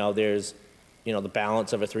 you know, there's, you know, the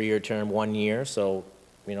balance of a 3-year term, 1 year. So,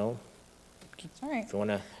 you know, if you want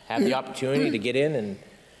to have the opportunity to get in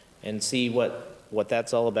and see what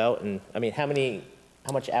that's all about. And I mean, how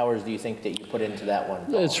much hours do you think that you put into that one,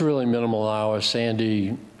 Paul? It's really minimal hours.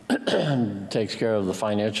 Sandy takes care of the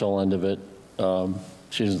financial end of it.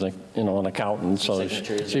 She's like, you know, an accountant, so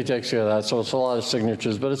she takes care of that. So it's a lot of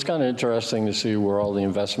signatures, but it's kind of interesting to see where all the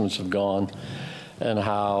investments have gone and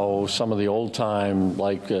how some of the old time,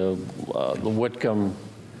 like the Whitcomb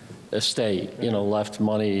estate, you know, left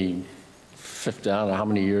money 50, I don't know how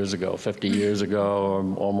many years ago, 50 years ago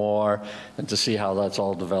or more, and to see how that's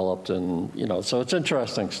all developed. And, you know, so it's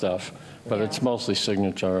interesting stuff, but it's mostly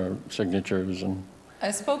signatures. And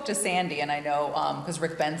I spoke to Sandy, and I know, because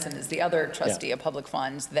Rick Benson is the other trustee of public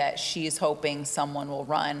funds, that she's hoping someone will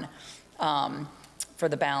run for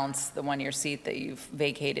the balance, the 1-year seat that you've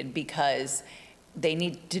vacated, because they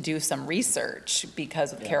need to do some research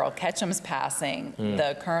because of Carol Ketchum's passing.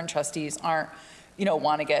 The current trustees aren't, you know,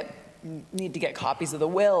 need to get copies of the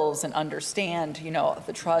wills and understand, you know,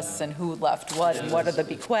 the trusts and who left what and what are the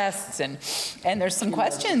bequests, and there's some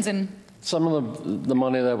questions. And some of the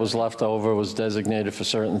money that was left over was designated for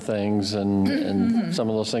certain things, and some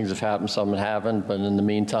of those things have happened, some haven't. But in the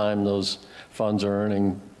meantime, those funds are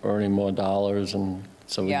earning more dollars, and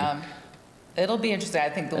so it'll be interesting. I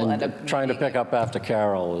think they'll end up trying to pick up after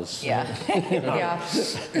Carol is very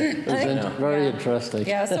interesting.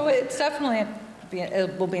 Yeah, so it's definitely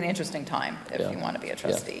it will be an interesting time if you want to be a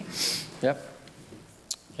trustee. Yep.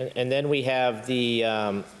 And then we have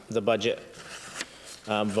the budget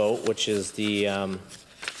vote, which is the you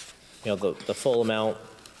know, the full amount,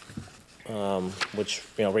 which,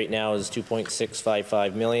 you know, right now is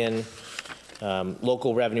 2.655 million.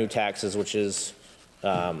 Local revenue taxes, which is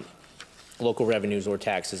local revenues or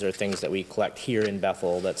taxes are things that we collect here in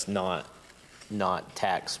Bethel that's not not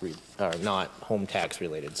home tax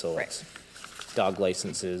related. So it's dog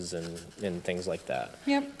licenses and things like that.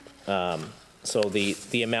 Yep. So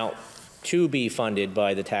the amount to be funded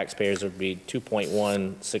by the taxpayers would be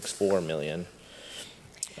 2.164 million.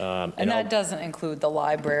 And that doesn't include the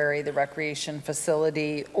library, the recreation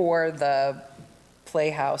facility, or the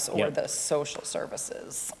playhouse, or the social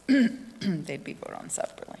services. They'd be voted on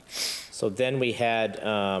separately. So then we had,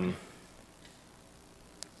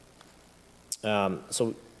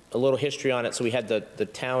 so a little history on it. So we had the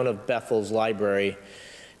town of Bethel's library.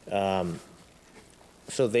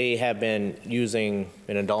 So they have been using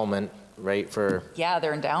an endowment, right, for... Yeah,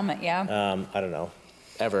 their endowment, I don't know,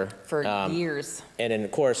 ever. For years. And then,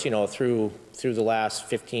 of course, you know, through the last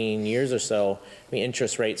 15 years or so, I mean,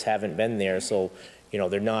 interest rates haven't been there. So, you know,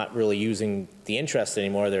 they're not really using the interest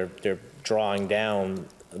anymore. They're drawing down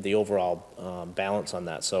the overall balance on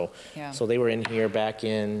that. So, so they were in here back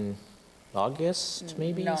in August,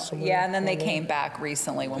 maybe? No, and then they came back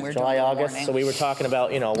recently when we were July, doing the August. warning. So we were talking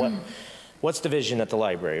about, you know, what's the vision at the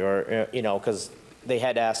library? Or, you know, because they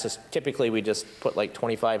had asked us, typically we just put like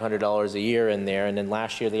 $2,500 a year in there, and then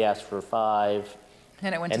last year they asked for $5.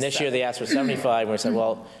 And it went to And this year they asked for 75, and we said,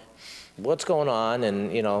 well, what's going on?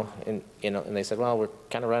 And, you know, and they said, well, we're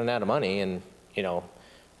kind of running out of money, and, you know,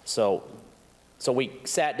 so we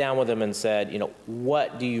sat down with them and said, you know,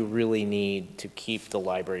 what do you really need to keep the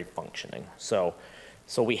library functioning? So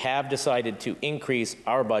we have decided to increase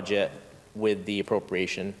our budget with the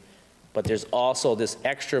appropriation, but there's also this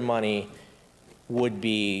extra money would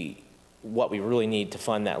be what we really need to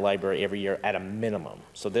fund that library every year at a minimum.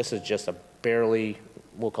 So this is just a barely,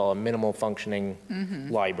 we'll call a minimal functioning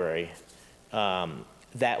library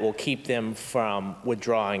that will keep them from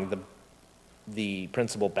withdrawing the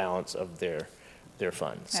principal balance of their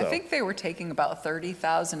funds. I think they were taking about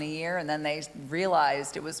 30,000 a year, and then they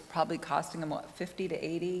realized it was probably costing them, what, 50 to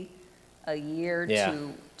 80 a year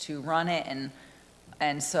to run it,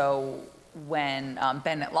 and so when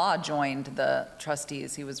Bennett Law joined the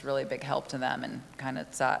trustees, he was really a big help to them and kind of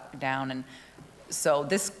sat down, and so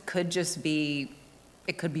this could just be,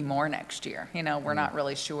 it could be more next year. You know, we're not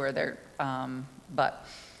really sure. But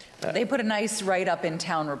they put a nice write-up in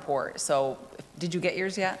Town Report. So did you get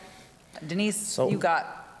yours yet? Denise, you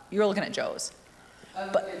were looking at Joe's.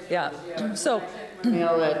 But, yeah, so.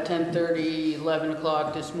 Mail at 10:30, 11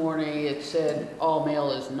 o'clock this morning, it said all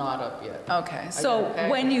mail is not up yet. Okay, so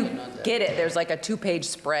when you get it, there's like a 2-page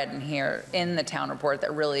spread in here in the Town Report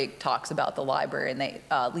that really talks about the library, and they,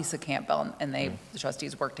 Lisa Campbell and the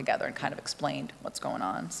trustees worked together and kind of explained what's going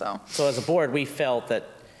on, so. So as a board, we felt that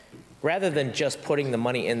rather than just putting the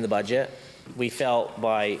money in the budget, we felt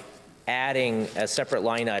by adding a separate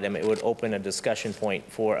line item, it would open a discussion point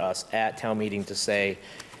for us at town meeting to say,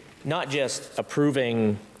 not just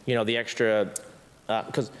approving, you know, the extra,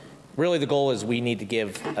 because really the goal is we need to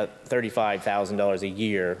give $35,000 a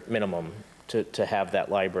year minimum to have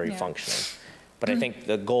that library functioning. But I think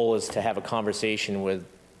the goal is to have a conversation with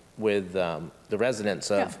the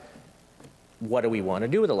residents of what do we want to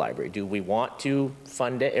do with the library? Do we want to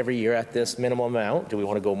fund it every year at this minimum amount? Do we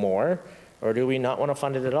want to go more? Or do we not want to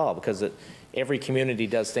fund it at all? Because every community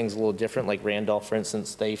does things a little different. Like Randolph, for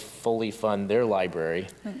instance, they fully fund their library.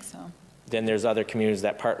 I think so. Then there's other communities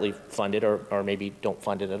that partly fund it or maybe don't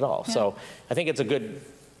fund it at all. Yeah. So I think it's a good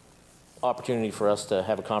opportunity for us to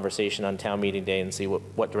have a conversation on town meeting day and see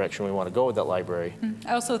what direction we want to go with that library.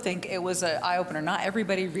 I also think it was an eye-opener. Not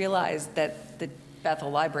everybody realized that the Bethel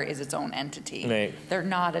Library is its own entity. Right. They're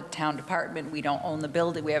not a town department. We don't own the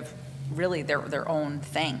building. We have really their own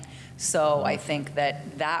thing. So I think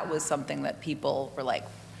that was something that people were like,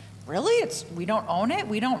 really? We don't own it?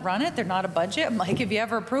 We don't run it? They're not a budget? I'm like, have you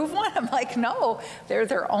ever approved one? I'm like, no, they're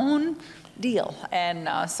their own deal. And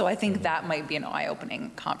so I think that might be an eye-opening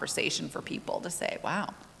conversation for people to say,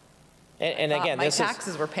 wow. And again, my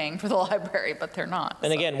taxes were paying for the library, but they're not.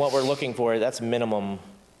 And again, what we're looking for, that's minimum,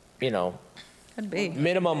 you know, could be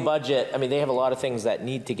minimum budget. I mean, they have a lot of things that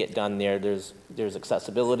need to get done there. There's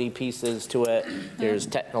accessibility pieces to it. There's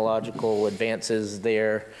technological advances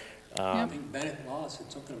there. I mean, Bennett Law said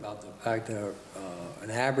something about the fact that an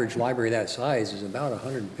average library that size is about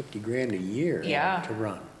 150 grand a year to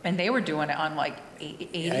run. And they were doing it on like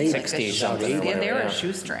 80, 60 something. Yeah, they were a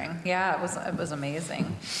shoestring. Yeah, it was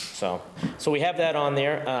amazing. So we have that on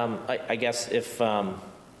there. I guess if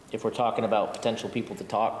we're talking about potential people to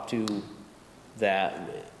talk to, that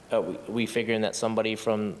we figuring that somebody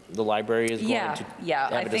from the library is going to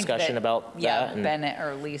have a discussion about that? Yeah, Bennett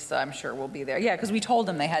or Lisa, I'm sure will be there. Yeah, because we told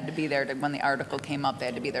them they had to be there when the article came up. They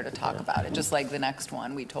had to be there to talk about it. Just like the next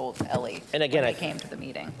one, we told Ellie. And again, when they came to the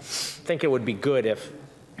meeting. I think it would be good if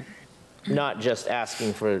not just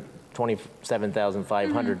asking for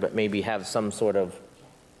 $27,500, but maybe have some sort of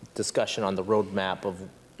discussion on the roadmap of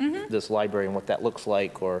this library and what that looks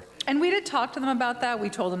like, And we did talk to them about that. We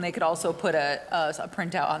told them they could also put a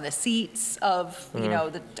printout on the seats of, you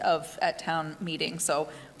know, at town meetings. So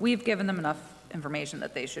we've given them enough information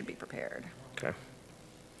that they should be prepared. Okay.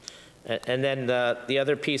 And then the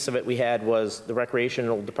other piece of it we had was the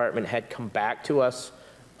recreational department had come back to us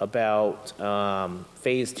about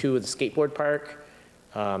phase 2 of the skateboard park.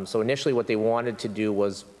 So initially what they wanted to do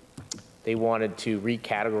was they wanted to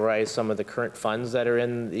recategorize some of the current funds that are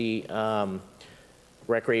in the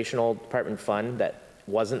recreational department fund that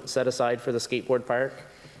wasn't set aside for the skateboard park.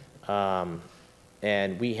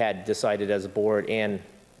 And we had decided as a board and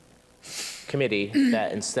committee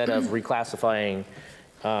that instead of reclassifying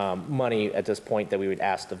money at this point, that we would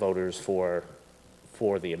ask the voters for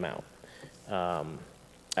the amount.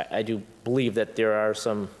 I do believe that there are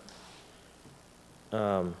some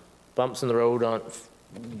bumps in the road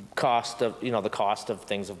cost of, the cost of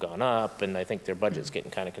things have gone up, and I think their budget's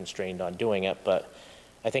getting kind of constrained on doing it, but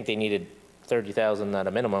I think they needed 30,000 at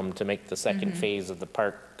a minimum to make the second phase of the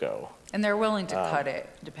park go. And they're willing to cut it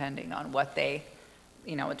depending on what they,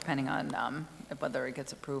 depending on whether it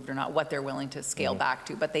gets approved or not, what they're willing to scale back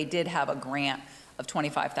to. But they did have a grant of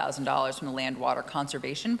 $25,000 from the Land Water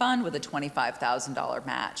Conservation Fund with a $25,000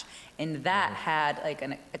 match. And that had like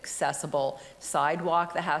an accessible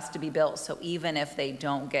sidewalk that has to be built. So even if they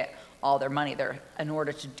don't get all their money, in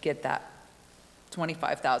order to get that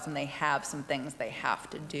 25,000, they have some things they have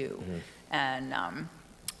to do. And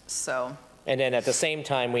so. And then at the same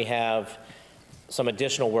time, we have some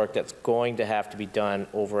additional work that's going to have to be done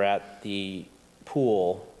over at the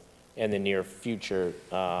pool in the near future.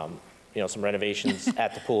 Some renovations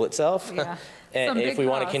at the pool itself. Yeah. And if we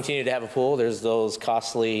want to continue to have a pool, there's those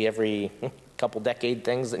costly every couple decade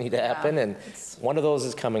things that need to happen, and one of those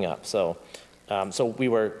is coming up. So, we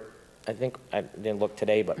were, I think, I didn't look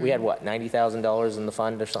today, but we had what, $90,000 in the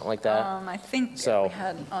fund or something like that? I think so. We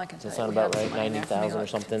had, I can tell Does that you, sound we had about right? some in there. 90,000 or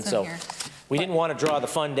something. It's in So here. we didn't want to draw the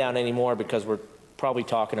fund down anymore because we're probably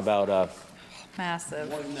talking about Massive.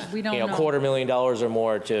 We don't know. $250,000 or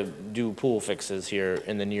more to do pool fixes here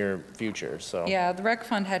in the near future. So Yeah, the rec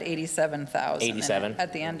fund had 87,000 in it 87?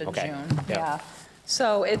 at the end of Okay. June. Yeah.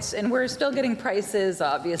 So and we're still getting prices.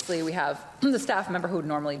 Obviously, we have the staff member who would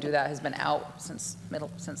normally do that has been out since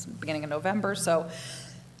the beginning of November. So,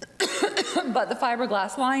 but the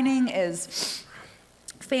fiberglass lining is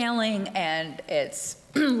failing and it's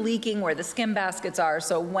leaking where the skim baskets are.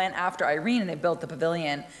 So after Irene and they built the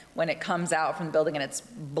pavilion, when it comes out from the building and it's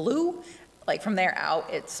blue, like from there out,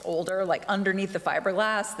 it's older, like underneath the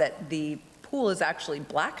fiberglass, that the pool is actually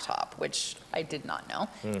blacktop, which I did not know,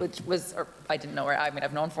 or I didn't know,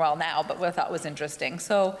 I've known for a while now, but what I thought was interesting.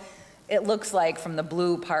 So it looks like from the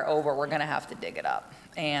blue part over, we're gonna have to dig it up.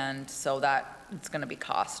 And so that it's gonna be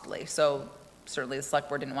costly. So certainly the select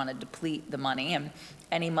board didn't want to deplete the money, and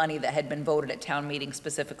any money that had been voted at town meeting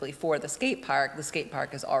specifically for the skate park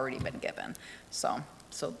has already been given. So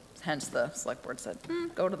hence the select board said,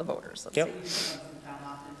 go to the voters. Let's see.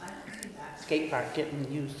 Skate park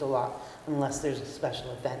getting used a lot unless there's a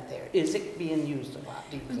special event there. Is it being used a lot,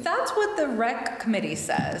 do you think? That's what the rec committee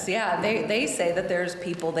says. Yeah, they say that there's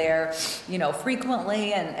people there,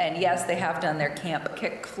 frequently, and yes, they have done their camp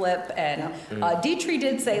kick flip. And Dietrich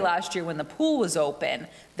did say last year when the pool was open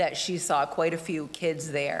that she saw quite a few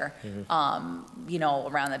kids there,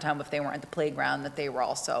 around the time if they weren't at the playground, that they were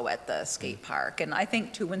also at the skate park. And I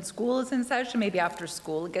think too, when school is in session, maybe after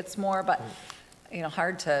school it gets more, but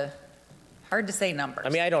hard to say numbers. I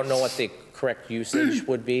mean, I don't know what the correct usage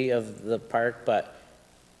would be of the park, but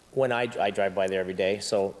when I drive by there every day,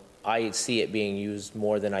 so I see it being used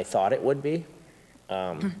more than I thought it would be.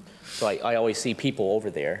 So I always see people over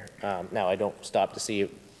there. Now, I don't stop to see if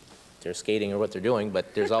they're skating or what they're doing,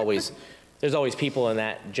 but there's always people in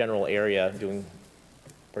that general area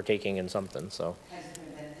partaking in something, so. Has there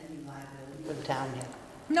been any liability for the town yet?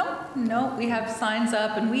 No, we have signs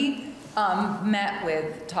up, and we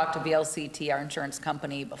talked to VLCT, our insurance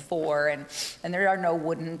company, before, and there are no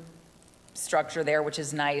wooden structure there, which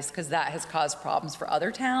is nice, because that has caused problems for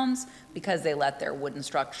other towns, because they let their wooden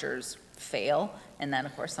structures fail, and then,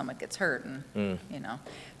 of course, someone gets hurt, and,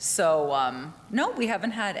 So, no, we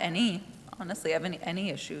haven't had any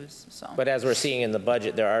issues, so. But as we're seeing in the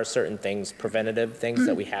budget, there are certain things, preventative things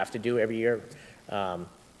that we have to do every year.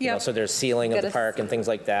 So there's sealing of the park and things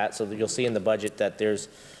like that, so you'll see in the budget that there's,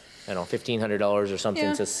 $1,500 or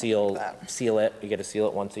something to seal it. You got to seal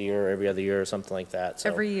it once a year or every other year or something like that. So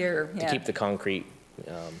every year, to keep the concrete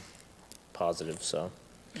positive. So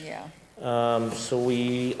yeah. So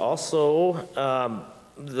we also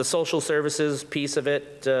the social services piece of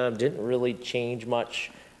it didn't really change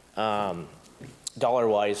much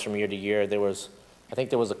dollar-wise from year to year. I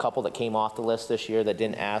think there was a couple that came off the list this year that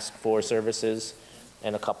didn't ask for services,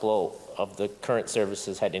 and a couple of the current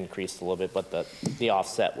services had increased a little bit, but the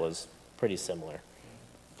offset was pretty similar,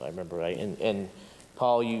 if I remember right. And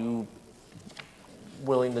Paul, you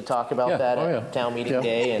willing to talk about that at town meeting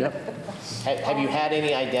day? And have you had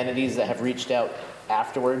any identities that have reached out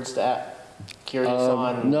afterwards curious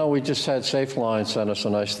on? No, we just had Safe Line send us a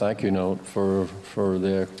nice thank you note for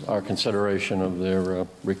our consideration of their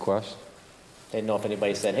request. Didn't know if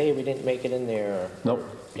anybody said, hey, we didn't make it in there, or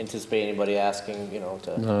Nope. Anticipate anybody asking,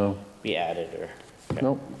 to be added, or. Okay.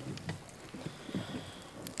 Nope.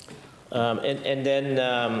 And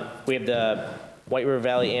then we have the White River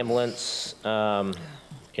Valley Ambulance,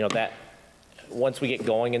 that, once we get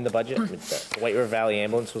going in the budget, the White River Valley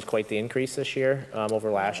Ambulance was quite the increase this year over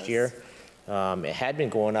last year. It had been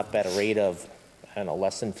going up at a rate of, I don't know,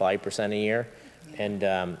 less than 5% a year. And,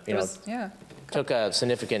 you know, took a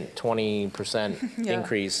significant 20%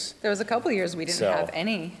 increase. There was a couple of years we didn't So- have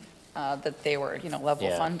any that they were, you know, level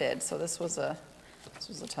funded. So this was a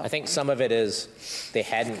tough I think one. some of it is they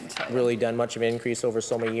hadn't really done much of an increase over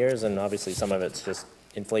so many years, and obviously some of it's just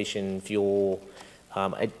inflation, fuel.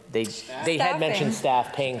 They had mentioned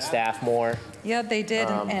paying staff more. Yeah, they did,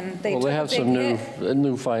 and they Well, took they a have big some hit.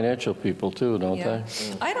 new financial people too, don't Yeah.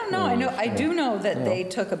 they? I don't know. I do know that they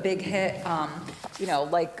took a big hit. You know,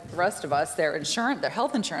 like the rest of us, their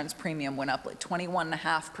health insurance premium went up like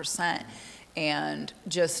 21.5%. And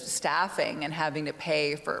just staffing and having to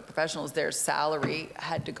pay for professionals, their salary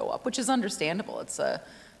had to go up, which is understandable. It's a,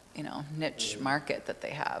 you know, niche market that they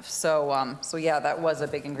have. So, yeah, that was a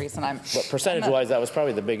big increase, and But percentage-wise, that was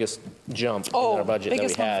probably the biggest jump in our budget that we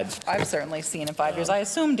biggest one had. I've certainly seen in 5 years. I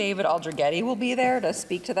assume David Aldrigetti will be there to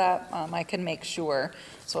speak to that. I can make sure.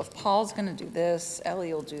 So if Paul's going to do this,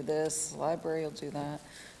 Ellie will do this, the library will do that,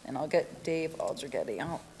 and I'll get Dave Aldrigetti.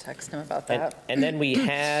 I'll text him about that. And then we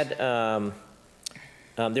had,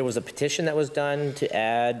 there was a petition that was done to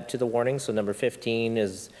add to the warning. So number 15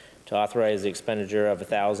 is to authorize the expenditure of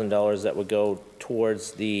 $1,000 that would go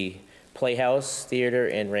towards the Playhouse Theater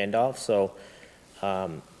in Randolph. So,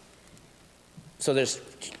 so there's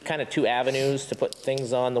kind of two avenues to put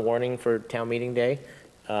things on the warning for town meeting day.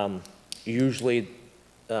 Usually,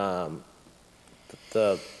 the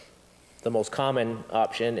most common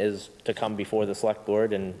option is to come before the select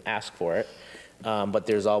board and ask for it. But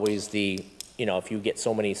there's always the, you know, if you get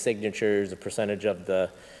so many signatures, a percentage of the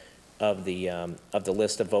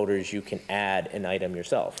list of voters, you can add an item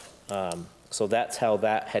yourself. So that's how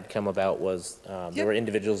that had come about, was there were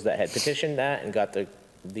individuals that had petitioned that and got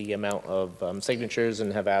the amount of signatures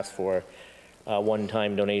and have asked for a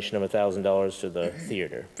one-time donation of $1,000 to the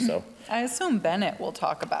theater. So I assume Bennett will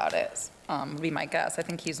talk about it, would be my guess. I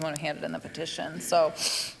think he's the one who handed in the petition. So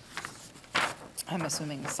I'm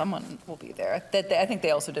assuming someone will be there. I think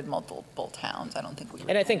they also did multiple towns. I don't think we.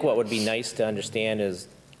 And I think what would be nice to understand is,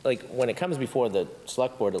 like, when it comes before the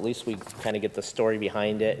select board, at least we kind of get the story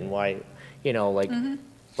behind it and why, you know, like,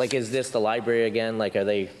 like, is this the library again? Like, are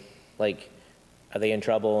they in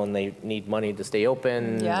trouble and they need money to stay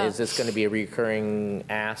open? Yeah. Is this going to be a recurring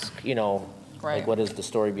ask? You know, like, what is the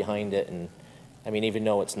story behind it? And I mean, even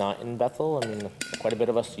though it's not in Bethel, I mean, quite a bit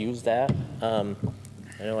of us use that.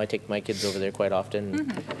 I know I take my kids over there quite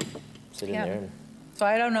often, sit in there. And So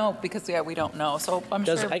I don't know, because, we don't know. So I'm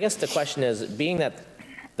sure. I guess the question is, being that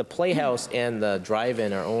the Playhouse and the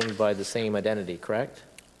drive-in are owned by the same identity, correct?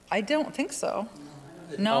 I don't think so.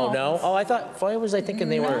 No. Oh, no? Oh, I thought, why was I thinking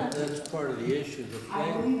they were? That's part of the issue.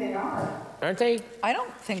 I believe they are. Aren't they? I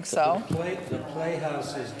don't think so. The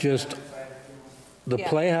Playhouse is just, the Yeah.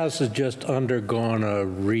 Playhouse has just undergone a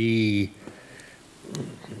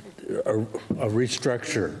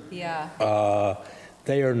restructure. Yeah.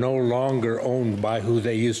 They are no longer owned by who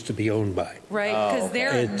they used to be owned by. Right, because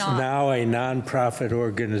they're It's not. now a nonprofit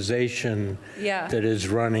organization Yeah. that is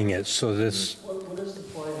running it, so this. What is the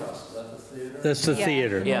Playhouse? Is that the theater? That's the Yeah.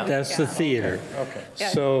 theater. Yeah. That's the theater. Okay. Yeah.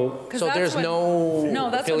 So 'Cause So that's there's what- no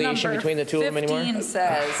that's what affiliation number between the two of them anymore? 15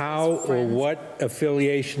 says. how is or friends. what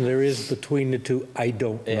affiliation there is between the two, I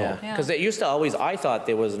don't know. Yeah, Yeah. because it used to always, I thought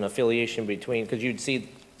there was an affiliation between, because you'd see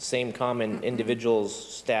same common individuals,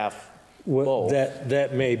 staff, Well, both.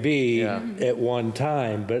 that may be Yeah. at one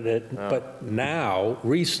time, but now,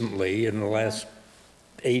 recently, in the last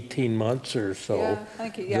 18 months or so, Yeah, I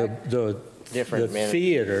think, yeah. the Different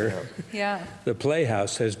theater, Yeah. the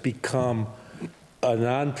Playhouse has become a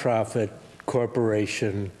nonprofit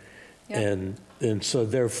corporation, Yeah. and so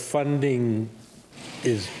their funding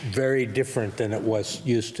is very different than it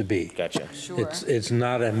used to be. Gotcha. Sure. It's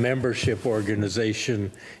not a membership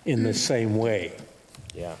organization in the same way.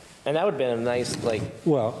 Yeah, and that would have been a nice, like,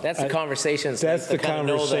 Well, that's the conversation. It's That's nice to the kinda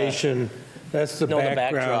know conversation, that's the know the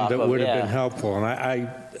backdrop background that of- would have yeah. been helpful, and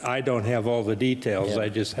I don't have all the details, Yeah. I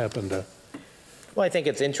just happen to. Well, I think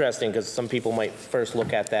it's interesting because some people might first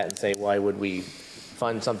look at that and say, why would we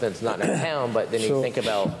fund something that's not in our town? But then you So- think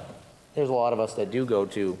about, there's a lot of us that do go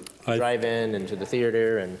to drive-in and to the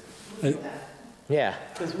theater and, yeah.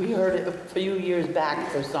 Because we heard it a few years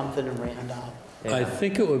back for something in Randolph. I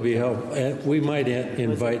think it would be helpful, and we might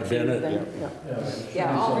invite Bennett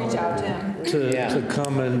Yeah, I'll reach out to him. to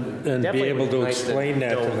come and be Definitely able would be to nice to explain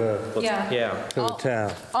that to Yeah. the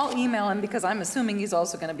town. I'll email him, because I'm assuming he's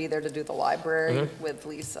also going to be there to do the library with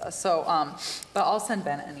Lisa. So, but I'll send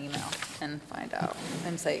Bennett an email and find out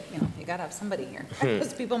and say, you got to have somebody here.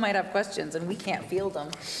 Because people might have questions and we can't field them.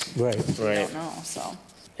 Right. We Right. don't know, so.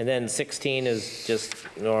 And then 16 is just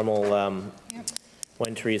normal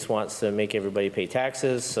when Therese wants to make everybody pay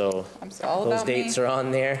taxes, so It's all those about me. dates are on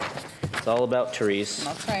there. It's all about Therese.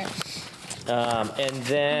 That's right. And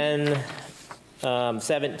then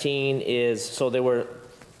 17 is, so there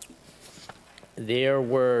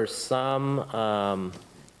were some,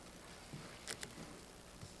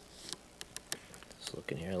 just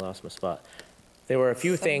looking here, I lost my spot. There were a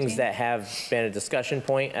few things that have been a discussion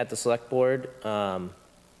point at the select board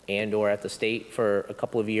and/or at the state for a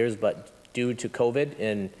couple of years, but due to COVID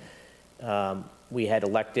and we had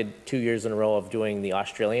elected 2 years in a row of doing the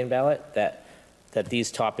Australian ballot, that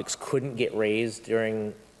these topics couldn't get raised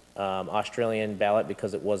during Australian ballot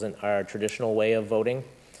because it wasn't our traditional way of voting.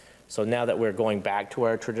 So now that we're going back to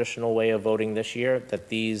our traditional way of voting this year, that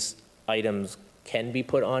these items can be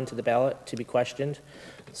put onto the ballot to be questioned.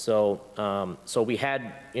 So, so we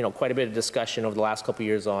had, quite a bit of discussion over the last couple of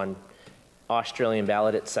years on Australian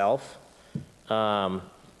ballot itself.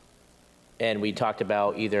 And we talked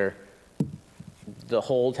about either the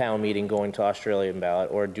whole town meeting going to Australian ballot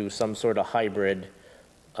or do some sort of hybrid,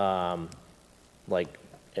 like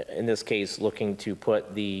in this case, looking to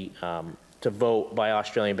put the, to vote by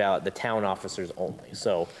Australian ballot, the town officers only.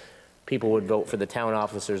 So people would vote for the town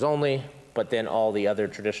officers only, but then all the other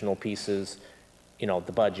traditional pieces,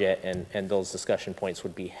 the budget and those discussion points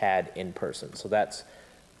would be had in person. So that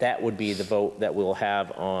would be the vote that we'll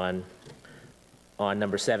have on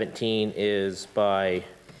number 17 is by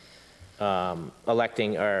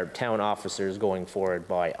electing our town officers going forward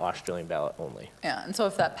by Australian ballot only. Yeah, and so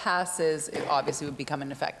if that passes, it obviously would become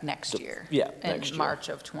in effect next year. Yeah, in March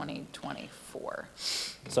of 2024.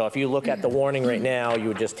 So if you look at the warning right now, you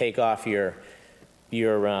would just take off your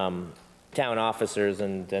town officers,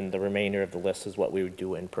 and then the remainder of the list is what we would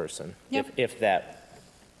do in person. Yep. If that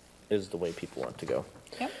is the way people want to go.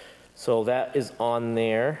 Yep. So that is on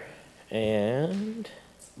there, and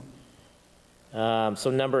so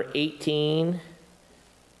number 18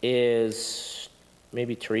 is,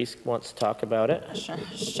 maybe Therese wants to talk about it. Sure.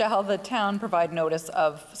 Shall the town provide notice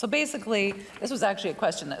of, so basically, this was actually a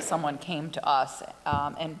question that someone came to us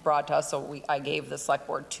and brought to us, so I gave the select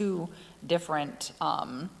board 2 different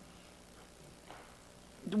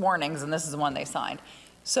warnings, and this is the one they signed.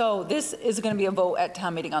 So this is going to be a vote at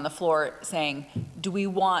town meeting on the floor saying, do we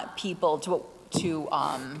want people to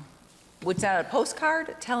what's out a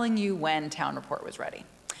postcard telling you when town report was ready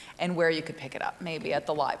and where you could pick it up, maybe at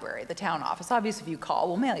the library, the town office. Obviously, if you call,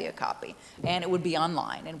 we'll mail you a copy, and it would be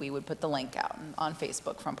online, and we would put the link out on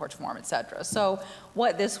Facebook, Front Porch Forum, et cetera. So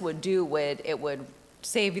what this would do, it would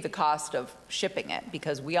save you the cost of shipping it,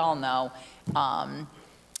 because we all know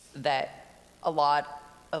that a lot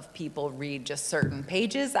of people read just certain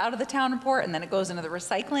pages out of the town report, and then it goes into the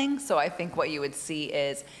recycling. So I think what you would see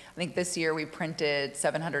is, I think this year we printed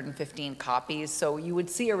 715 copies. So you would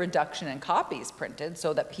see a reduction in copies printed,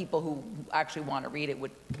 so that people who actually want to read it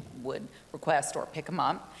would request or pick them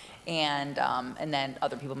up. And then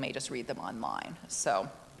other people may just read them online. So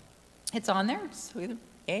it's on there, so either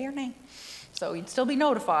yay or nay. So you'd still be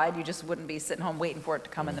notified, you just wouldn't be sitting home waiting for it to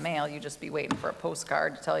come in the mail. You'd just be waiting for a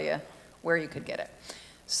postcard to tell you where you could get it.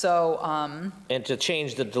 So, and to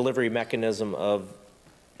change the delivery mechanism of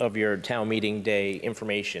your town meeting day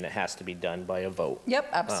information, it has to be done by a vote. Yep,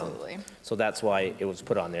 absolutely. So that's why it was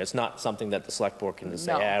put on there. It's not something that the select board can just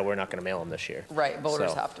say, No. we're not going to mail them this year. Right,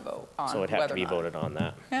 voters So- have to vote on So it'd have to be whether or not. voted on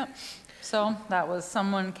that. Yep. So that was,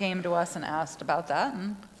 someone came to us and asked about that,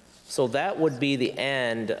 and So that would be the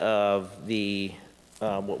end of the,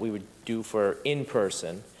 what we would do for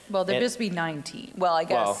in-person. well, there'd And- just be 19. Well, I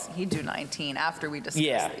guess Well- he'd do 19 after we discuss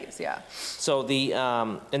Yeah. these, yeah. So the,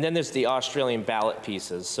 and then there's the Australian ballot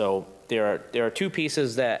pieces. So there are 2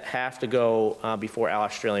 pieces that have to go before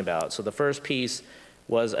Australian ballot. So the first piece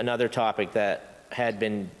was another topic that had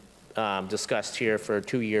been discussed here for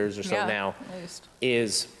 2 years or so Yeah, now, at least.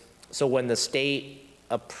 is, so when the state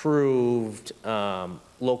approved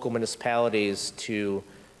local municipalities to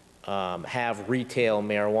have retail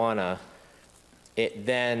marijuana, it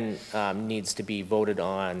then needs to be voted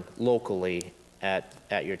on locally at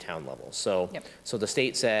your town level. So, Yep. so the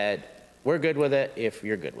state said, we're good with it if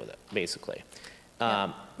you're good with it, basically.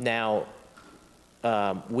 Now,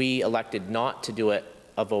 we elected not to do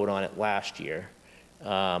a vote on it last year.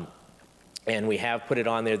 And we have put it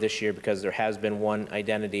on there this year because there has been one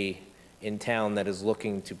identity in town that is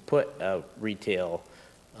looking to put a retail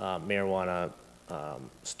marijuana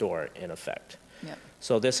store in effect. Yep.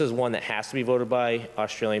 So this is one that has to be voted by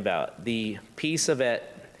Australian ballot. The piece of it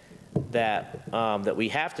that, that we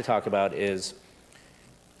have to talk about is,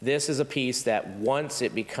 this is a piece that once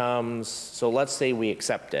it becomes, so let's say we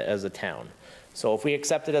accept it as a town. So if we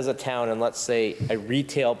accept it as a town and let's say a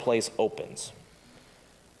retail place opens,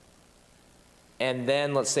 And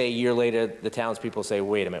then, let's say a year later, the townspeople say,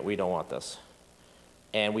 wait a minute, we don't want this.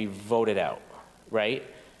 And we vote it out, right?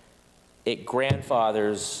 It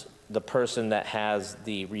grandfathers the person that has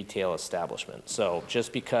the retail establishment. So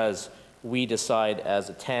just because we decide as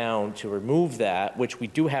a town to remove that, which we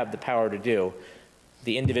do have the power to do,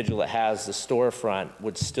 the individual that has the storefront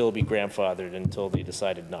would still be grandfathered until they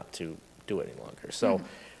decided not to do it any longer. So,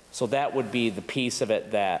 so that would be the piece of it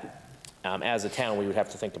that, as a town, we would have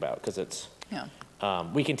to think about, because it's,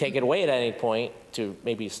 we can take it away at any point to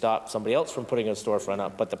maybe stop somebody else from putting a storefront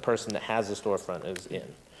up, but the person that has the storefront is in.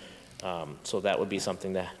 So that would be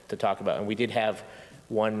something to talk about. And we did have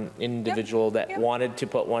one individual that wanted to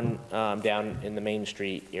put one down in the Main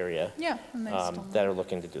Street area that are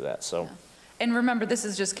looking to do that. So. And remember, this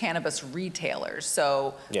is just cannabis retailers,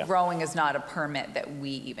 so growing is not a permit that we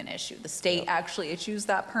even issue. The state actually issues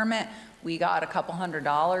that permit. We got a couple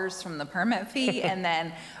 $100s from the permit fee, and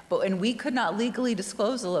then, and we could not legally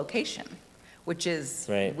disclose the location, which is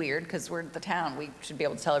weird, because we're the town. We should be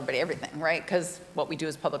able to tell everybody everything, right? Because what we do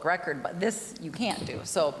is public record, but this you can't do.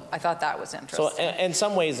 So I thought that was interesting. So in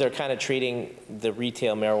some ways, they're kind of treating the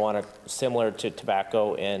retail marijuana similar to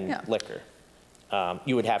tobacco and liquor.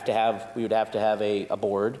 You would have to have, we would have to have a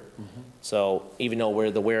board. So even though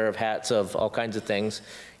we're the wearer of hats of all kinds of things,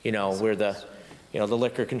 you know, we're the, you know, the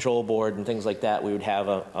liquor control board and things like that, we would have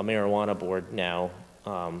a marijuana board now.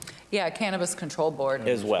 Yeah, Cannabis Control Board.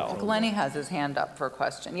 As well. Lenny has his hand up for a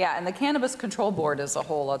question. Yeah, and the Cannabis Control Board is a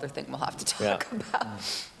whole other thing we'll have to talk about.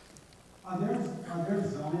 Are there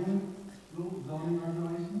zoning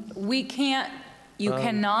regulations? We can't, you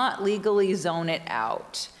cannot legally zone it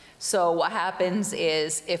out. So what happens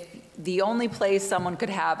is, if the only place someone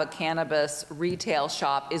could have a cannabis retail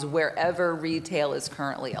shop is wherever retail is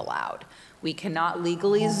currently allowed. We cannot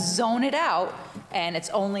legally zone it out, and it's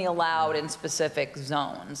only allowed in specific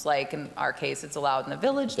zones. Like in our case, it's allowed in the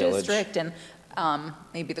village district and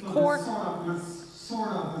maybe the core. Sort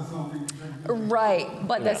of the zoning. Right,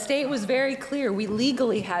 but the state was very clear. We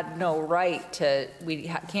legally had no right to,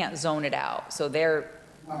 we can't zone it out. So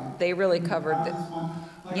they really covered the.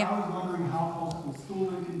 I was wondering how close to a school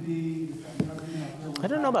it can be. I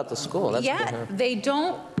don't know about the school. That's they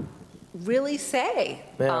don't really say,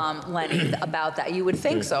 Lenny, about that. You would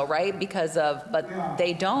think so, right? Because of, but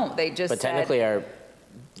they don't. They just. But technically,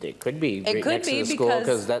 it could be right next to the school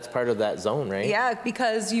because that's part of that zone, right? Yeah,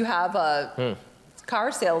 because you have a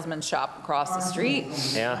car salesman shop across the street.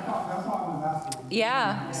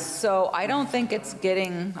 Yeah, so I don't think it's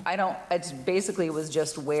getting, it's basically was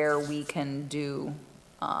just where we can do.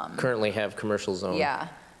 Currently have commercial zone. Yeah,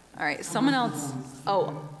 all right, someone else,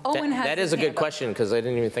 Owen has. That is a good question, because I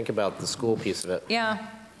didn't even think about the school piece of it. Yeah,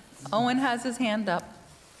 Owen has his hand up.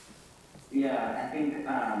 Yeah, I think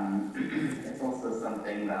it's also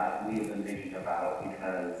something that we've been thinking about,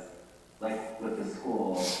 because like with the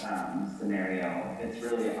school scenario, it's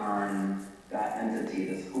really on that entity,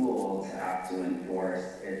 the school, to have to enforce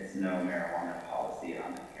its no marijuana policy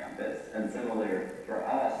on the campus. And similar for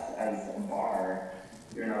us as a bar,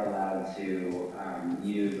 you're not allowed to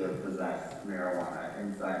use or possess marijuana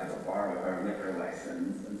inside of a bar with our liquor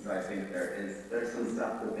license. And so I think there's some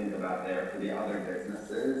stuff to think about there for the other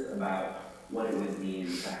businesses about what it would mean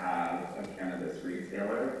to have a cannabis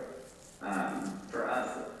retailer. For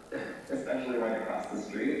us, especially right across the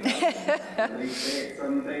street, really create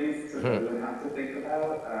some things to really have to think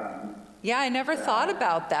about. Yeah, I never thought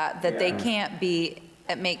about that they can't be,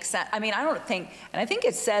 it makes sense. I mean, I don't think, and I think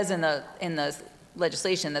it says in the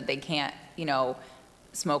legislation that they can't, you know,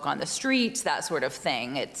 smoke on the streets, that sort of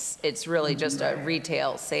thing. It's really just a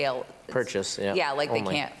retail sale. Purchase, yeah. Yeah, like they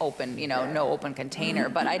can't open, you know, no open container.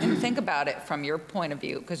 But I didn't think about it from your point of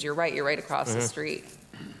view, because you're right across the street.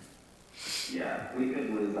 Yeah, we could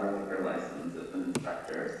lose our liquor license if an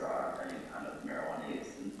inspector saw any kind of marijuana use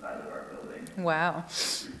inside of our building. Wow.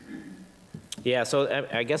 Yeah, so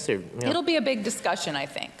I guess it'll be a big discussion, I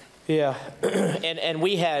think. Yeah, and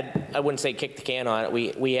we had, I wouldn't say kick the can on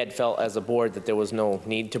it, we had felt as a board that there was no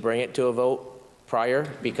need to bring it to a vote prior,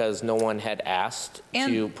 because no one had asked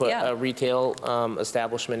to put a retail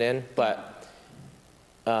establishment in, but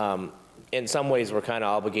in some ways we're kind of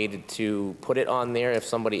obligated to put it on there if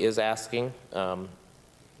somebody is asking. You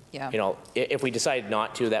know, if we decide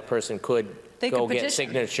not to, that person could go get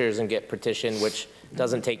signatures and get petition, which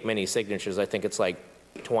doesn't take many signatures. I think it's like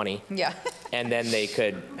 20. Yeah. And then they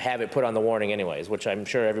could have it put on the warning anyways, which I'm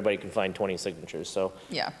sure everybody can find 20 signatures. So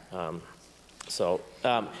yeah.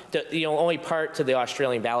 The only part to the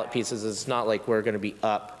Australian ballot pieces is it's not like we're going to be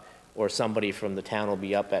up, or somebody from the town will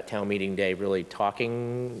be up at town meeting day really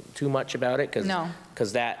talking too much about it,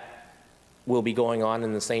 because that will be going on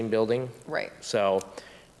in the same building. Right. So,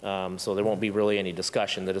 so there won't be really any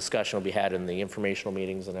discussion. The discussion will be had in the informational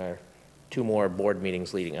meetings and our 2 more board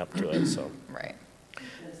meetings leading up to it, so. Right.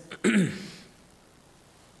 Does the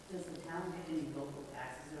town get any local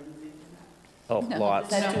taxes or anything from that? Oh, lots.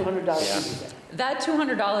 That $200. That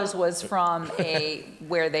 $200 was from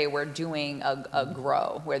where they were doing a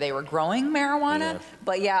grow, where they were growing marijuana. Yeah.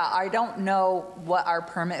 But yeah, I don't know what our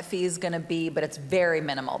permit fee is gonna be, but it's very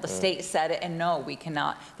minimal. The state said it, and no, we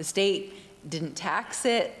cannot. The state didn't tax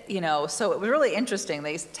it, you know, so it was really interesting.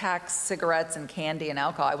 They taxed cigarettes and candy and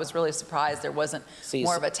alcohol. I was really surprised there wasn't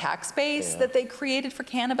more of a tax base that they created for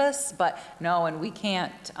cannabis, but no, and we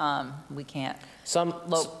can't call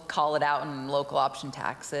it out and local option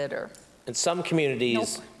tax it or. In some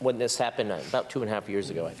communities, when this happened about 2.5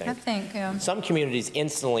 years ago, I think. Yeah. Some communities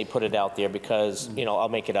instantly put it out there because, you know, I'll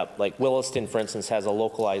make it up, like Williston, for instance, has a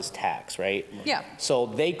localized tax, right? Yeah. So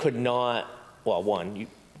they could not, well,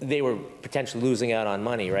 they were potentially losing out on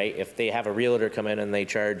money, right? If they have a realtor come in and they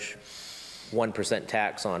charge 1%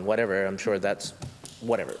 tax on whatever, I'm sure that's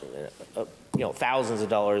whatever, you know, thousands of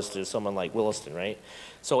dollars to someone like Williston, right?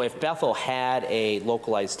 So if Bethel had a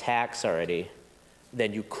localized tax already,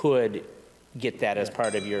 then you could get that as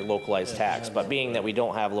part of your localized tax. But being that we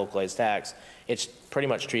don't have localized tax, it's pretty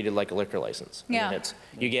much treated like a liquor license. Yeah. I mean,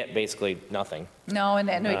 you get basically nothing. No,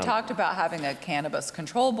 and we talked about having a cannabis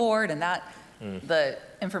control board, and that the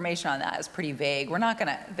information on that is pretty vague. We're not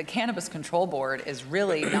gonna, the cannabis control board is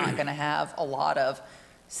really not gonna have a lot of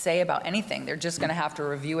say about anything. They're just gonna have to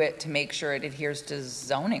review it to make sure it adheres to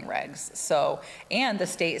zoning regs. So, and the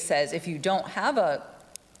state says if you don't have a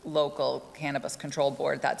local cannabis control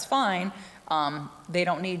board, that's fine. They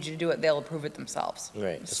don't need you to do it, they'll approve it themselves.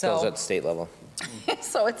 Right, just goes at the state level.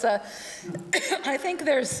 So it's I think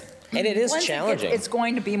there's. And it is challenging. It's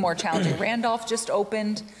going to be more challenging. Randolph just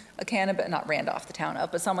opened a cannabis, not Randolph, the town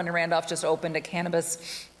of, but someone in Randolph just opened a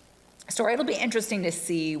cannabis store. It'll be interesting to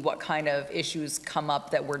see what kind of issues come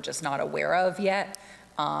up that we're just not aware of yet,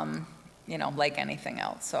 you know, like anything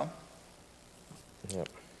else, so. Yep.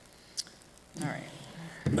 All right.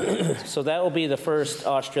 So that will be the first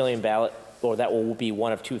Australian ballot, or that will be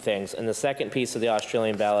one of 2 things. And the second piece of the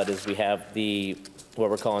Australian ballot is we have what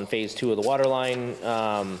we're calling phase 2 of the water line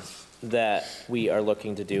that we are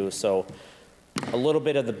looking to do. So a little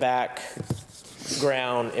bit of the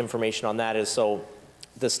background information on that is, so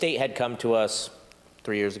the state had come to us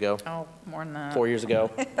 3 years ago. Oh, more than that. 4 years ago.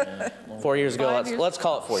 4 years ago, let's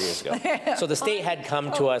call it 4 years ago. So the state had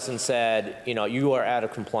come to us and said, you know, you are out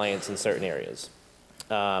of compliance in certain areas.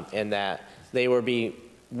 And that they would be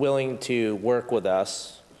willing to work with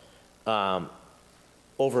us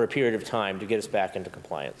over a period of time to get us back into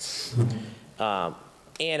compliance.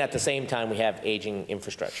 And at the same time, we have aging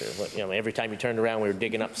infrastructure. You know, every time you turned around, we were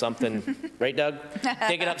digging up something, right, Doug?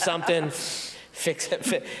 Digging up something, fix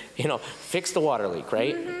the water leak,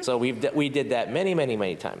 right? So we did that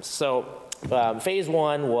many times. So phase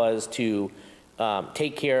 1 was to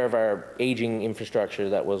take care of our aging infrastructure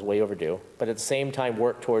that was way overdue, but at the same time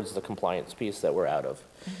work towards the compliance piece that we're out of.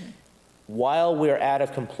 While we're out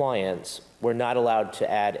of compliance, we're not allowed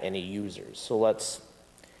to add any users. So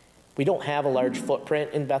we don't have a large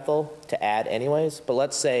footprint in Bethel to add anyways, but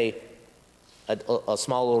let's say a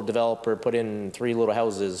small little developer put in 3 little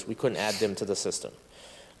houses, we couldn't add them to the system.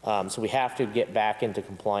 So we have to get back into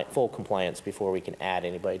full compliance before we can add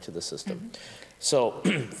anybody to the system. So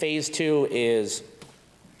phase 2 is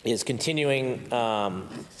continuing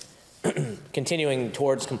continuing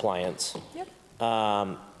towards compliance. Yep.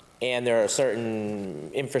 And there are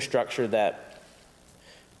certain infrastructure that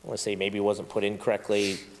I want to say maybe wasn't put in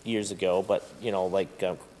correctly years ago, but you know, like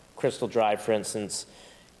Crystal Drive, for instance,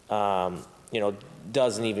 you know,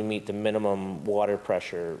 doesn't even meet the minimum water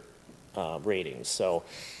pressure ratings. So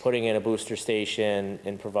putting in a booster station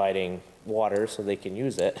and providing water so they can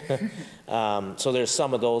use it. So there's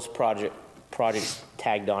some of those projects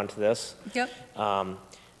tagged onto this. Yep.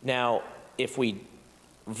 Now, if we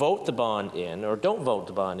vote the bond in or don't vote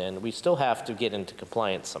the bond in, we still have to get into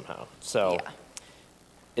compliance somehow. So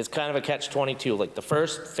it's kind of a catch-22. Like the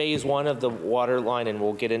first phase 1 of the water line, and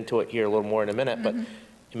we'll get into it here a little more in a minute, but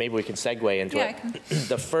maybe we can segue into it.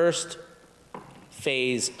 The first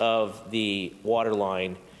phase of the water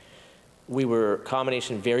line, we were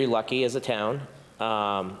combination very lucky as a town.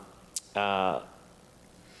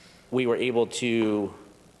 We were able to,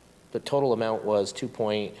 the total amount was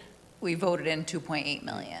we voted in 2.8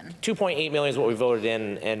 million. 2.8 million is what we voted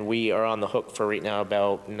in, and we are on the hook for right now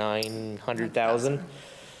about 900,000.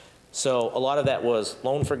 So a lot of that was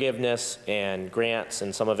loan forgiveness and grants,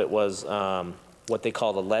 and some of it was what they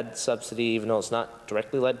call the lead subsidy, even though it's not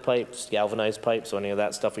directly lead pipes, galvanized pipes, so any of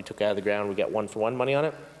that stuff we took out of the ground, we get 1-for-1 money on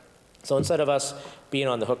it. So instead of us being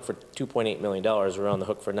on the hook for $2.8 million, we're on the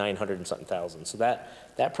hook for 900 and something thousand. So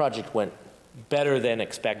that project went better than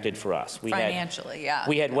expected for us. Financially, yeah.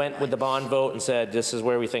 We had went with the bond vote and said, this is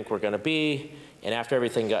where we think we're going to be. And after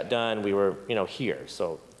everything got done, we were, here.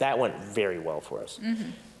 So that went very well for us.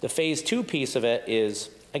 The phase 2 piece of it is,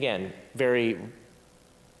 again, very,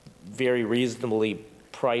 very reasonably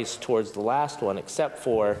priced towards the last one, except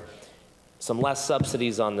for some less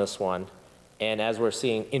subsidies on this one. And as we're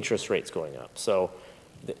seeing interest rates going up. So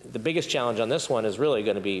the biggest challenge on this one is really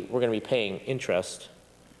going to be, we're going to be paying interest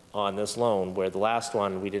on this loan, where the last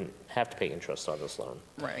one, we didn't have to pay interest on this loan.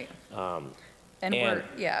 Right. And we're,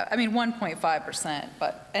 I mean, 1.5%,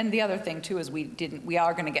 and the other thing too is we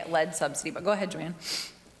are going to get lead subsidy, but go ahead, Joanne.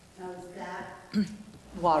 Now, is that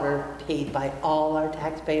water paid by all our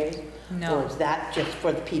taxpayers? No. Or is that just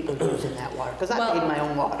for the people using that water? Because I paid my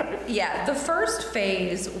own water. Yeah, the first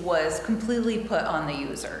phase was completely put on the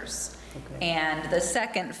users. Okay. And the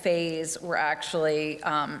second phase, we're actually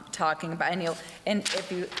talking about, and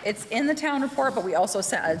it's in the town report, but we also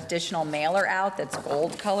sent an additional mailer out that's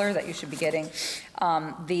gold color that you should be getting.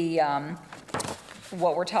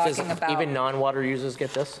 What we're talking about. Even non-water users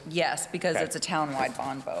get this? Yes, because it's a town-wide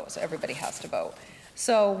bond vote, so everybody has to vote.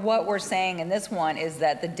 So what we're saying in this one is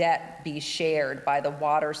that the debt be shared by the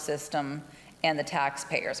water system and the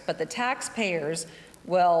taxpayers. But the taxpayers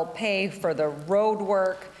will pay for the road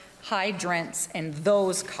work, hydrants, and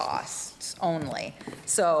those costs only.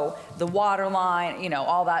 So the water line,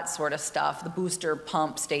 all that sort of stuff, the booster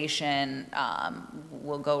pump station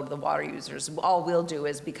will go to the water users. All we'll do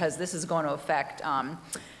is, because this is going to affect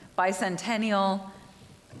Bicentennial,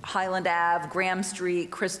 Highland Ave, Graham Street,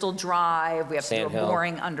 Crystal Drive, we have to do a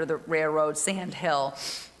boring under the railroad, Sand Hill.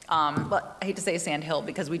 But I hate to say Sand Hill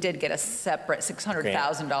because we did get a separate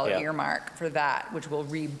 $600,000 earmark for that, which will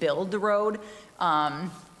rebuild the road.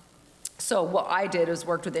 So what I did was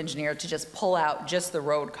worked with engineer to just pull out just the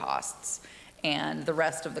road costs, and the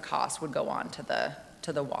rest of the cost would go on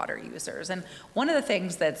to the water users. And one of the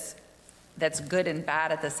things that's good and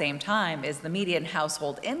bad at the same time is the median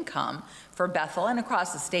household income for Bethel and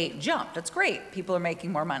across the state jumped. That's great. People are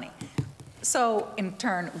making more money. So in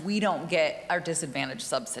turn, we don't get our disadvantaged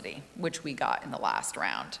subsidy, which we got in the last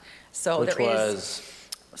round. So which was?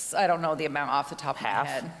 I don't know the amount off the top of my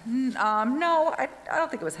head. No, I don't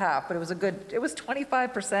think it was half, but it was it was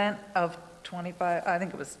 25% of 25, I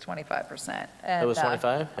think it was 25%. And, it was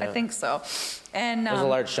 25? I think so. And it was a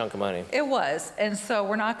large chunk of money. It was, and so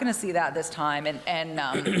we're not gonna see that this time, and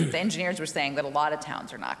the engineers were saying that a lot of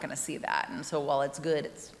towns are not gonna see that, and so while it's good,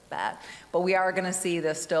 it's bad. But we are gonna see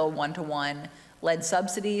the still one-to-one lead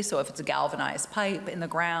subsidy, so if it's a galvanized pipe in the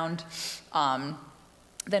ground,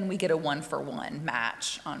 then we get a one-for-one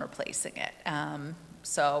match on replacing it.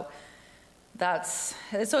 So it's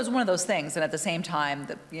one of those things, and at the same time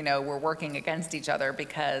that we're working against each other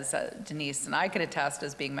because Denise and I could attest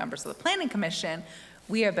as being members of the Planning Commission,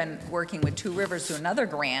 we have been working with Two Rivers through another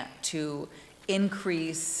grant to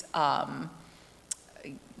increase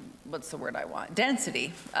what's the word I want?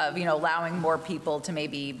 Density of allowing more people to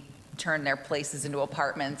maybe turn their places into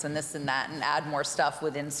apartments and this and that and add more stuff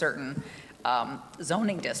within certain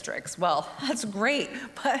zoning districts. Well, that's great,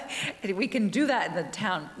 but we can do that in the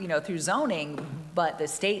town, through zoning, but the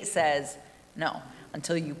state says, no,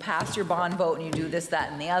 until you pass your bond vote and you do this,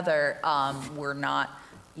 that, and the other,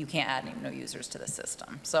 you can't add any new users to the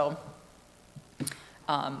system. So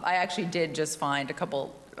I actually did just find a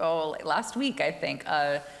couple, last week, I think,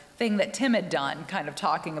 thing that Tim had done, kind of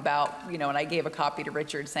talking about, and I gave a copy to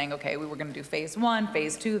Richard saying, okay, we were going to do phase 1,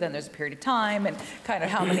 phase 2, then there's a period of time, and kind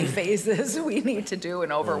of how many phases we need to do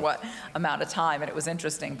and over what amount of time. And it was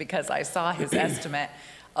interesting because I saw his estimate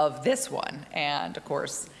of this one, and of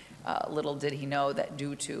course, little did he know that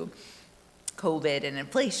due to COVID and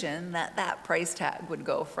inflation, that price tag would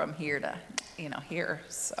go from here to, here.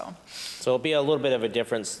 So it'll be a little bit of a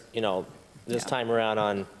difference, this time around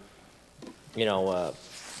on,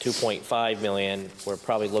 2.5 million, we're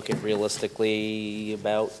probably looking realistically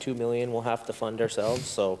about 2 million we'll have to fund ourselves,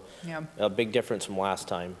 so a big difference from last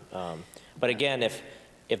time. But again, if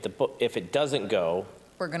it doesn't go,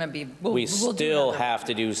 we're going to be, we still have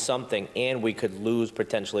to do something, and we could lose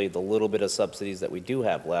potentially the little bit of subsidies that we do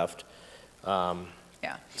have left.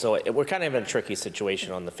 So we're kind of in a tricky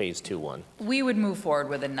situation on the phase 2 one. We would move forward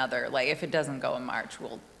with another, like if it doesn't go in March,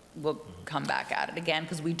 we'll come back at it again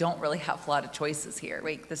because we don't really have a lot of choices here.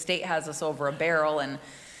 The state has us over a barrel, and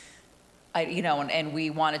and we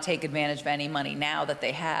want to take advantage of any money now that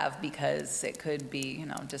they have because it could be,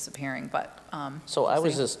 disappearing, but. So I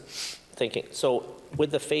was just thinking, so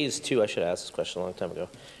with the phase 2, I should have asked this question a long time ago.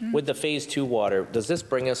 With the phase 2 water, does this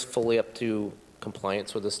bring us fully up to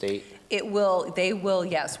compliance with the state? They will,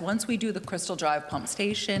 yes. Once we do the Crystal Drive pump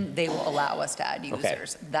station, they will allow us to add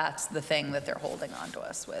users. Okay. That's the thing that they're holding on to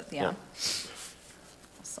us with, yeah.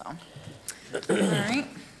 So, all right.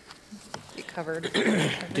 You covered.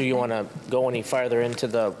 Do you want to go any farther into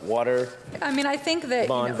the water? I mean, I think that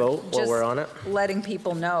bond vote while we're on it, letting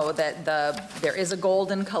people know that there is a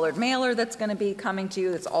golden colored mailer that's going to be coming to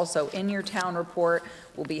you. It's also in your town report.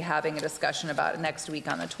 We'll be having a discussion about it next week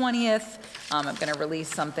on the 20th. I'm going to release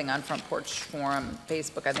something on Front Porch Forum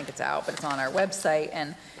Facebook. I think it's out, but it's on our website.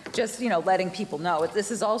 And just letting people know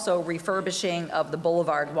this is also refurbishing of the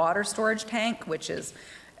Boulevard water storage tank, which is,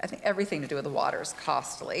 I think, everything to do with the water is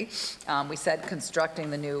costly. We said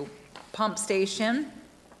constructing the new pump station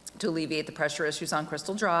to alleviate the pressure issues on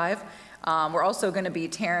Crystal Drive. We're also going to be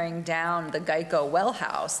tearing down the Geico well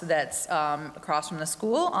house that's across from the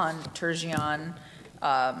school on Tergion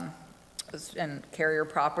and Carrier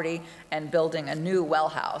property, and building a new well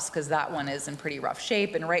house because that one is in pretty rough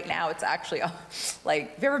shape. And right now it's actually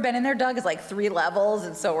like, have you ever been in there, Doug? It's like 3 levels,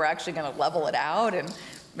 and so we're actually going to level it out and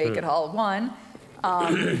make it all one.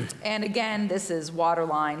 And again, this is water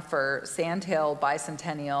line for Sand Hill,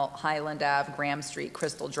 Bicentennial, Highland Ave, Graham Street,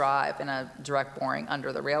 Crystal Drive, and a direct boring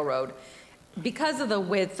under the railroad. Because of the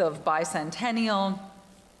width of Bicentennial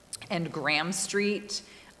and Graham Street,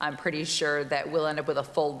 I'm pretty sure that we'll end up with a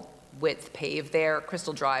full width paved there.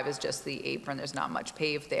 Crystal Drive is just the apron. There's not much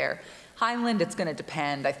paved there. Highland, it's going to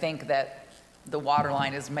depend. I think that the water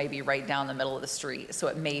line is maybe right down the middle of the street, so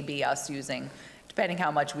it may be us using, depending how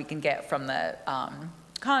much we can get from the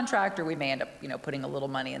contractor, we may end up, putting a little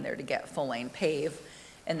money in there to get full lane pave.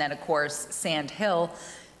 And then of course, Sand Hill,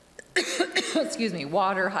 excuse me,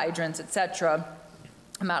 water hydrants, etc.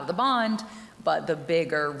 I'm out of the bond, but the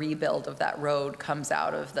bigger rebuild of that road comes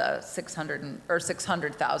out of the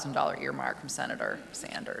 $600,000 earmark from Senator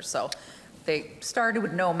Sanders. So they started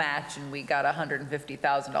with no match, and we got a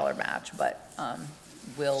 $150,000 match, but so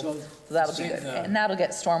that'll be good, and that'll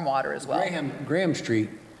get stormwater as well. Graham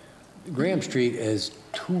Street is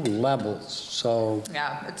 2 levels, so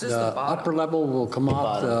yeah, it's just the the bottom. upper level will come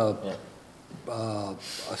off the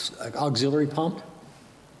auxiliary pump.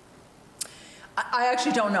 I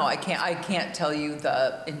actually don't know. I can't tell you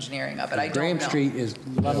the engineering of it. I don't know. Graham Street is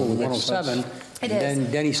level 107. It and is. Then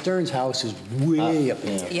Denny Stern's house is way up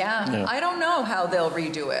there. Yeah, I don't know how they'll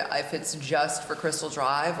redo it, if it's just for Crystal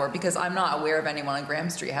Drive, or because I'm not aware of anyone on Graham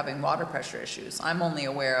Street having water pressure issues. I'm only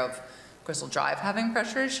aware of Crystal Drive having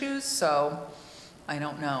pressure issues, so I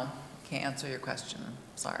don't know. Can't answer your question.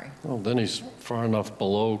 Sorry. Well, then he's far enough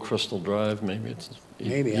below Crystal Drive. Maybe it's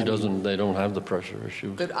they don't have the pressure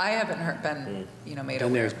issue. But I haven't been made aware.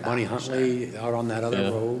 Then there's of that. Bunny Huntley out on that other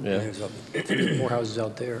road. Yeah. There's 3 or 4 houses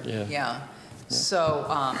out there. Yeah. So,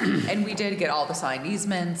 and we did get all the signed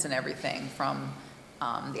easements and everything from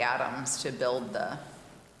the Adams to build the,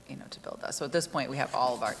 to build that. So at this point, we have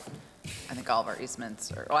all of our, I think all of our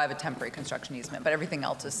easements, I have a temporary construction easement, but everything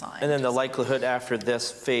else is signed. And then the likelihood after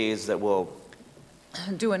this phase that we'll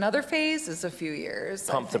do another phase is a few years.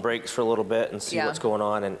 Pump the brakes for a little bit and see what's going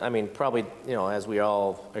on. And I mean, probably, as we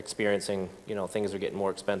all are experiencing, things are getting more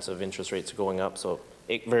expensive, interest rates are going up. So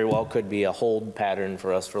it very well could be a hold pattern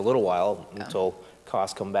for us for a little while until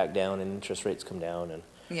costs come back down and interest rates come down. And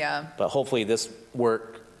but hopefully this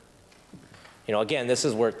work, again, this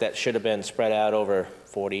is work that should have been spread out over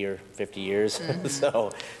 40 or 50 years.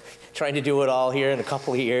 So trying to do it all here in a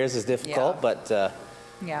couple of years is difficult, but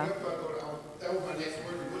what is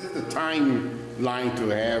the timeline to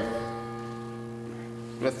have,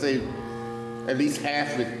 let's say, at least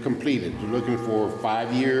half of it completed? You're looking for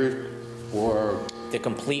 5 years or the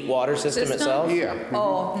complete water system itself? Yeah.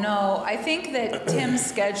 Oh, no. I think that Tim's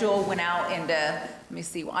schedule went out into, let me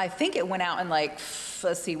see, I think it went out in let's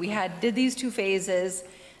see, we did these 2 phases,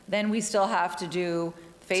 then we still have to do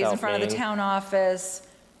phase in front of the town office,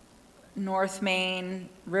 North Main,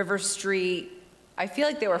 River Street. I feel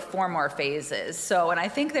like there were 4 more phases. So, and I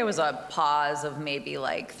think there was a pause of maybe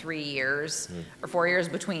 3 years or 4 years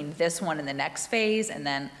between this one and the next phase, and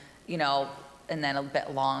then, and then a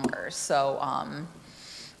bit longer. So,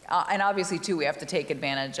 and obviously too, we have to take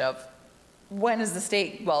advantage of when is the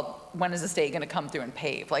state going to come through and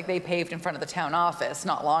pave? They paved in front of the town office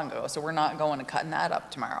not long ago, so we're not going to cutting that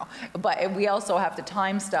up tomorrow. But we also have to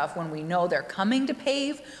time stuff when we know they're coming to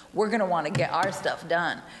pave. We're going to want to get our stuff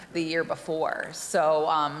done the year before.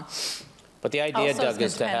 So, but the idea, Doug,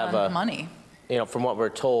 is to have money. you know, from what we're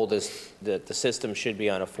told is that the system should be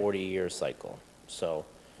on a 40-year cycle. So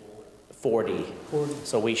 40.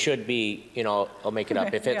 So we should be, you know, I'll make it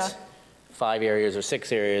up. If it's 5 areas or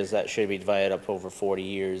 6 areas, that should be divided up over 40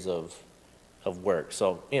 years of work.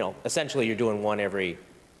 So, you know, essentially you're doing one every,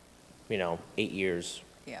 you know, 8 years.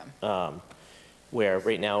 Yeah. Where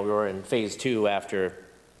right now we're in phase 2 after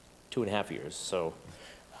 2.5 years. So,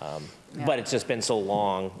 but it's just been so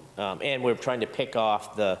long. And we're trying to pick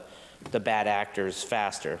off the bad actors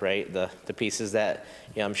faster, right? The pieces that,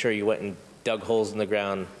 you know, I'm sure you went and dug holes in the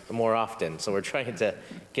ground more often. So we're trying to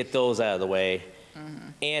get those out of the way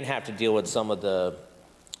and have to deal with some of the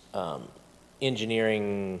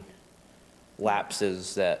engineering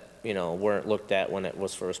lapses that, you know, weren't looked at when it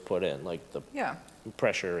was first put in, like the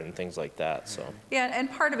pressure and things like that, so. Yeah,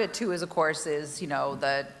 and part of it too is, of course, is, you know,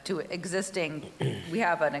 we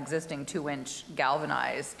have an existing 2-inch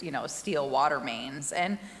galvanized, you know, steel water mains.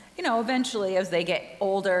 And, you know, eventually as they get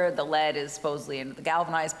older, the lead is supposedly into the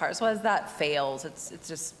galvanized part. So as that fails, it's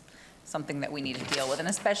just something that we need to deal with. And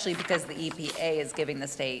especially because the EPA is giving the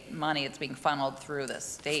state money, it's being funneled through the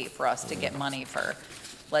state for us to get money for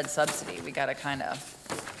lead subsidy. We got to kind of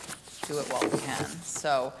do it while we can.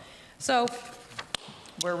 So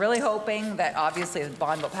we're really hoping that obviously the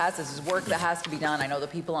bond bill passes. This is work that has to be done. I know the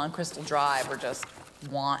people on Crystal Drive just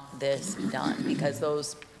want this done because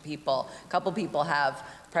those people, a couple people have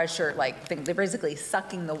pressure, like they're basically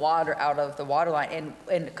sucking the water out of the water line. And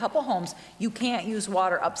in a couple homes, you can't use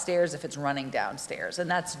water upstairs if it's running downstairs, and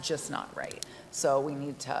that's just not right. So we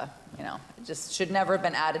need to, you know, it just should never have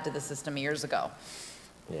been added to the system years ago.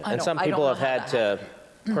 Yeah. And some people have had to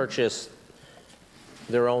purchase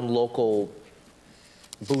their own local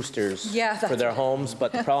boosters for their homes,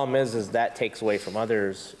 but the problem is that takes away from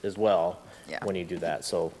others as well when you do that.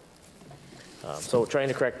 So, so trying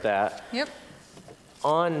to correct that. Yep.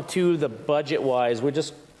 On to the budget-wise,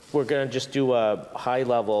 we're going to just do a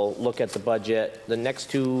high-level look at the budget. The next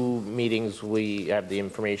 2 meetings, we have the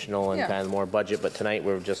informational and kind of more budget, but tonight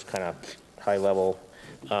we're just kind of high-level.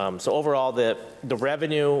 So overall, the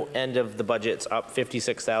revenue end of the budget's up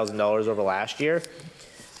 $56,000 over last year,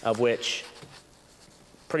 of which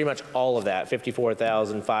pretty much all of that,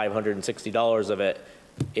 $54,560 of it,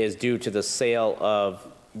 is due to the sale of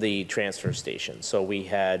the transfer station. So we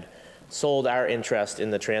had sold our interest in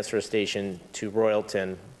the transfer station to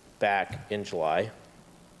Royalton back in July.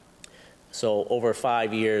 So over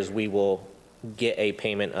 5 years, we will get a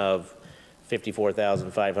payment of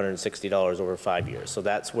 $54,560 over 5 years. So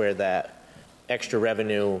that's where that extra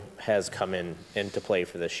revenue has come into play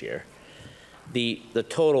for this year. The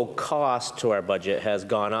total cost to our budget has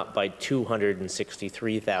gone up by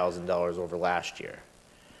 $263,000 over last year.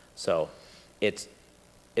 So it's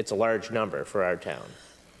a large number for our town.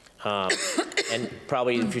 And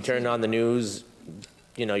probably if you turn on the news,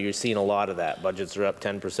 you know, you're seeing a lot of that. Budgets are up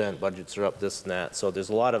 10%, budgets are up this and that. So there's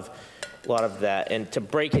a lot of that. And to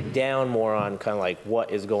break it down more on kind of like what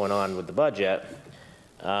is going on with the budget,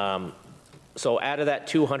 so out of that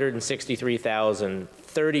 $263,000,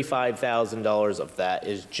 $35,000 of that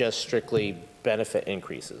is just strictly benefit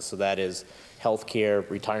increases. So that is healthcare,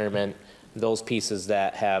 retirement, those pieces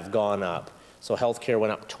that have gone up. So healthcare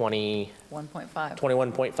went up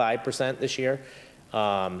 21.5% this year.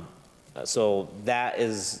 So that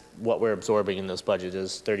is what we're absorbing in this budget,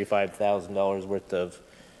 is $35,000 worth of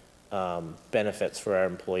benefits for our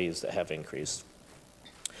employees that have increased.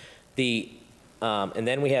 And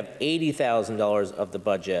then we have $80,000 of the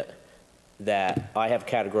budget that I have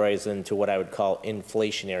categorized into what I would call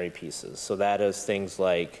inflationary pieces. So that is things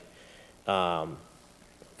like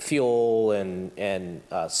fuel and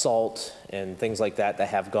salt and things like that that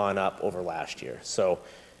have gone up over last year. So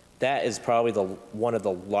that is probably one of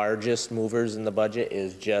the largest movers in the budget,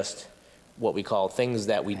 is just what we call things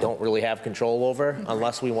that we don't really have control over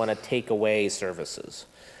unless we want to take away services.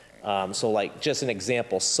 So like just an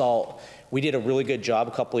example, salt. We did a really good job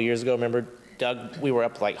a couple of years ago. Remember, Doug, we were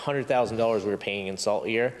up like $100,000 we were paying in salt a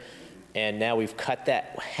year. And now we've cut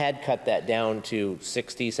that down to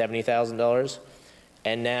 $60,000, $70,000.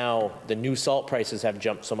 And now the new salt prices have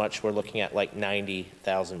jumped so much, we're looking at like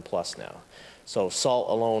 $90,000 plus now. So salt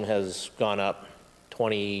alone has gone up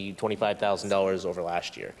 $20,000, $25,000 over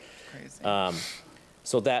last year. Crazy.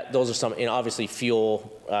 So those are some, and obviously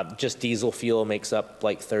fuel, just diesel fuel makes up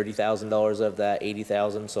like $30,000 of that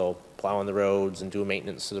 $80,000. So plowing the roads and doing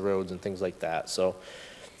maintenance to the roads and things like that. So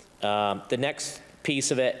the next piece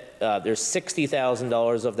of it, there's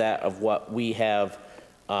 $60,000 of that of what we have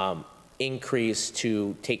increased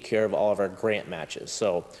to take care of all of our grant matches.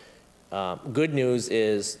 So good news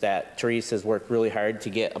is that Therese has worked really hard to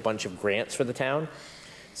get a bunch of grants for the town.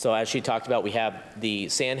 So as she talked about, we have the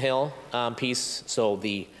Sandhill piece, so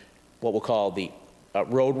what we'll call the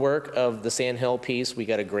road work of the Sandhill piece, we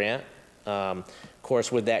got a grant. Of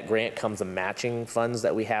course, with that grant comes the matching funds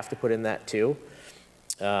that we have to put in that too.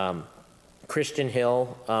 Christian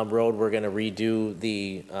Hill Road, we're gonna redo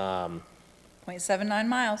the 0.79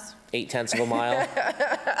 miles. 0.8 of a mile.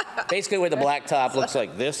 Basically where the blacktop looks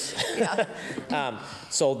like this. Yeah.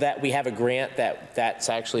 So that we have a grant that's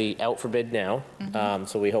actually out for bid now.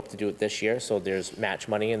 So we hope to do it this year. So there's match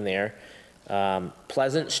money in there.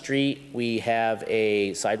 Pleasant Street, we have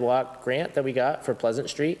a sidewalk grant that we got for Pleasant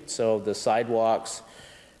Street. So the sidewalks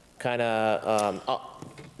kind of,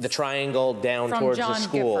 the triangle down towards the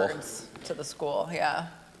school. From John Giffords to the school, yeah.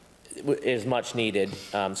 Is much needed.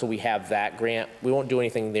 So we have that grant. We won't do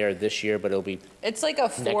anything there this year, but it'll be It's like a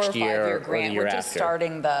 4 or 5 year grant. We're just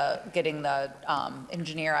starting getting the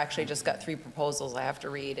engineer actually just got 3 proposals I have to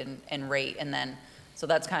read and rate, and then, so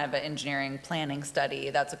that's kind of an engineering planning study.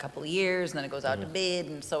 That's a couple of years, and then it goes out to bid,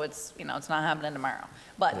 and so it's, you know, it's not happening tomorrow.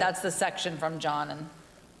 But that's the section from John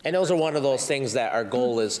and those are one of those things that our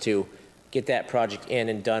goal is to get that project in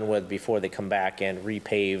and done with before they come back and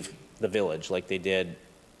repave the village like they did,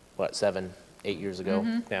 what, 7, 8 years ago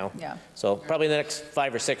now? Yeah. So probably the next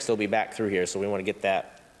 5 or 6 they'll be back through here, so we want to get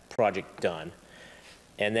that project done.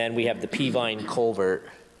 And then we have the Peavine Culvert.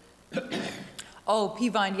 Oh,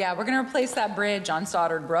 Peavine, yeah, we're gonna replace that bridge on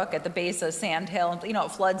Stoddard Brook at the base of Sand Hill. You know,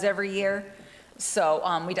 it floods every year. So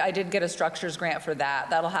I did get a structures grant for that.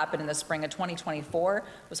 That'll happen in the spring of 2024.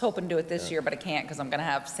 Was hoping to do it this year, but I can't because I'm gonna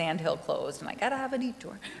have Sand Hill closed and I gotta have a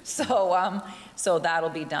detour. So, so that'll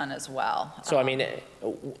be done as well. So I mean,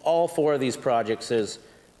 all 4 of these projects is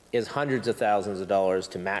hundreds of thousands of dollars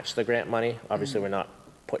to match the grant money. Obviously, we're not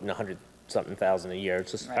putting 100-something thousand a year.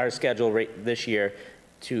 It's just our schedule right this year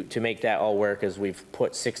to make that all work is we've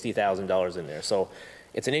put $60,000 in there. So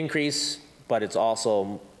it's an increase, but it's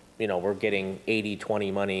also, you know, we're getting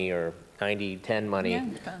 80-20 money or 90-10 money. Yeah,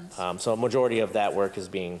 depends. So a majority of that work is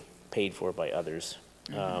being paid for by others.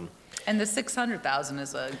 And the 600,000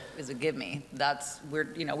 is a give me. That's,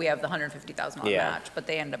 you know, we have the 150,000 on match, but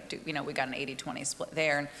they end up you know, we got an 80-20 split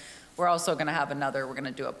there. And we're also gonna have we're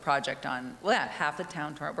gonna do a project on, well, yeah, half the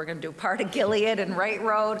town tour. We're gonna do part of Gilead and Wright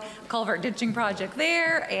Road, culvert ditching project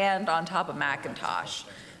there, and on top of McIntosh.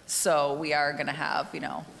 So we are gonna have, you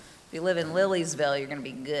know, if you live in Liliesville, you're gonna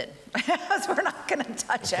be good. Because we're not gonna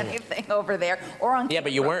touch anything over there or on. Yeah,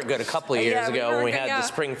 but you weren't good a couple of years ago when we had the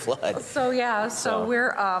spring flood. So yeah, so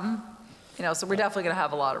we're, you know, so we're definitely gonna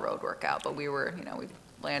have a lot of road work out, but we were, you know, we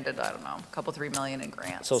landed, I don't know, a couple, $3 million in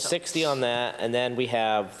grants. So 60 on that, and then we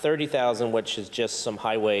have 30,000, which is just some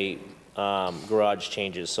highway garage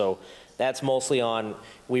changes. So that's mostly on,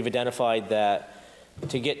 we've identified that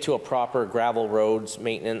to get to a proper gravel roads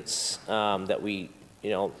maintenance, that we,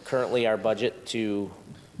 you know, currently our budget to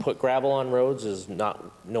put gravel on roads is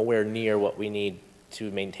nowhere near what we need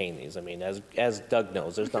to maintain these. I mean, as Doug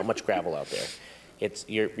knows, there's not much gravel out there.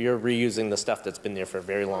 You're reusing the stuff that's been there for a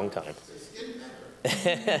very long time.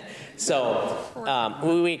 So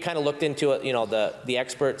we kind of looked into it. You know, the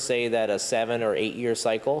experts say that a 7 or 8 year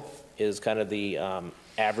cycle is kind of the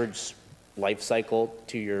average life cycle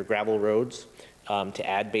to your gravel roads to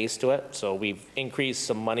add base to it. So we've increased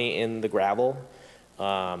some money in the gravel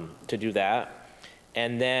to do that.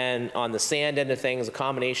 And then on the sand end of things, a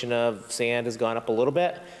combination of sand has gone up a little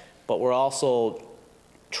bit, but we're also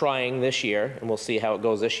trying this year, and we'll see how it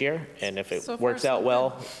goes this year. And if it works out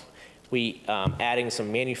well, we adding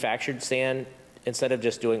some manufactured sand instead of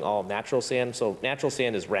just doing all natural sand. So natural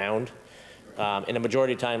sand is round. And a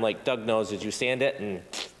majority of the time, like Doug knows, is you sand it and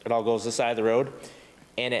it all goes to the side of the road.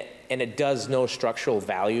 And it does no structural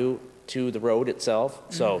value to the road itself.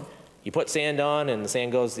 So you put sand on and the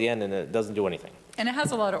sand goes to the end and it doesn't do anything. And it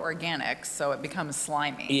has a lot of organics, so it becomes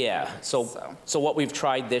slimy. Yeah, so what we've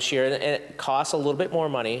tried this year, and it costs a little bit more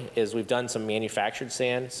money, is we've done some manufactured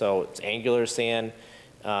sand. So it's angular sand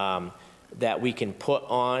that we can put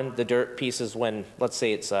on the dirt pieces when, let's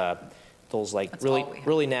say it's those like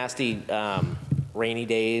really nasty rainy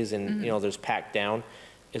days and you know, there's packed down,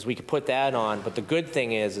 is we could put that on. But the good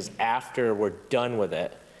thing is after we're done with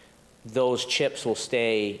it, those chips will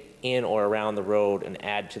stay in or around the road and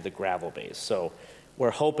add to the gravel base. So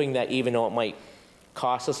we're hoping that even though it might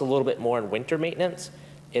cost us a little bit more in winter maintenance,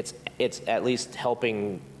 it's at least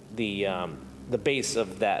helping the base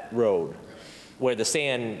of that road. Where the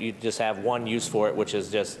sand, you just have one use for it, which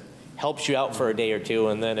is just helps you out for a day or two,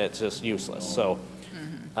 and then it's just useless. So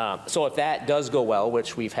So if that does go well,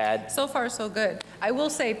 which we've had. So far, so good. I will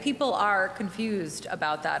say people are confused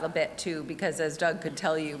about that a bit too, because as Doug could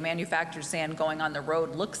tell you, manufactured sand going on the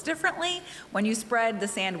road looks differently. When you spread the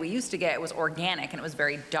sand we used to get, it was organic and it was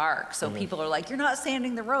very dark. So people are like, you're not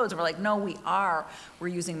sanding the roads. And we're like, no, we are. We're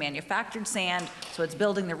using manufactured sand, so it's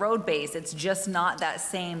building the road base. It's just not that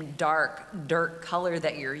same dark dirt color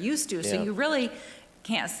that you're used to. So you really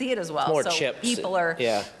can't see it as well. More so chips. people are,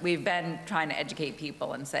 Yeah. we've been trying to educate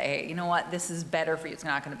people and say, hey, you know what, this is better for you. It's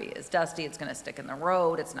not going to be as dusty. It's going to stick in the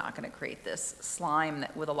road. It's not going to create this slime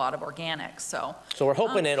that, with a lot of organics. So So we're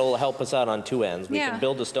hoping it'll help us out on two ends. We Yeah. can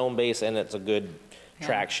build a stone base and it's a good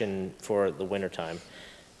traction for the wintertime.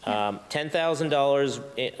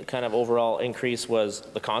 $10,000 kind of overall increase was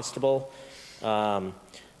the constable.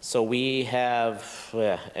 So we have,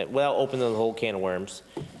 well, open the whole can of worms.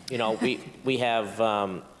 You know, we have,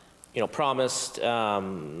 you know, promised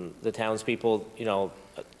the townspeople, you know,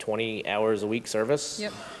 20 hours a week service.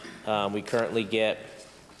 Yep. We currently get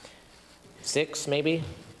 6 maybe.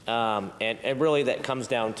 And really that comes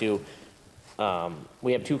down to,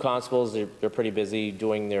 we have 2 constables, they're pretty busy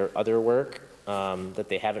doing their other work, that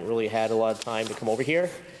they haven't really had a lot of time to come over here.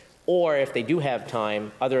 Or if they do have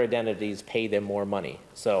time, other identities pay them more money.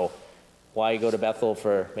 So why go to Bethel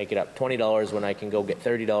for, make it up, $20 when I can go get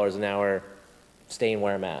 $30 an hour staying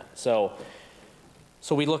where I'm at? So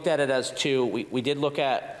we looked at it as 2. We did look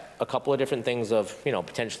at a couple of different things of, you know,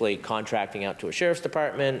 potentially contracting out to a sheriff's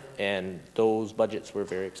department, and those budgets were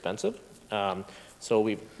very expensive. So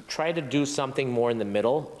we've tried to do something more in the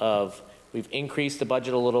middle of, we've increased the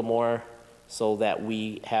budget a little more so that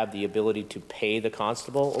we have the ability to pay the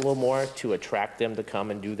constable a little more to attract them to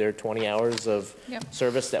come and do their 20 hours of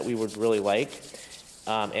service that we would really like.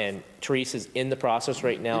 And Therese is in the process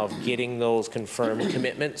right now of getting those confirmed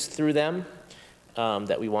commitments through them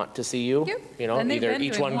that we want to see you. You know, either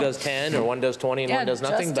each one does 10 or one does 20 and one does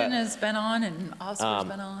nothing. Justin has been on and Oscar's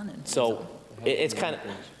been on. And so it's kind of,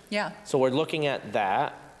 yeah. So we're looking at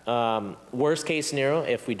that. Worst case scenario,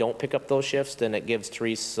 if we don't pick up those shifts, then it gives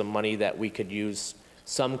Therese some money that we could use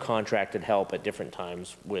some contracted help at different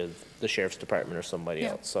times with the sheriff's department or somebody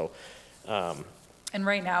else. So, and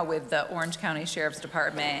right now with the Orange County Sheriff's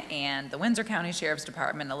Department and the Windsor County Sheriff's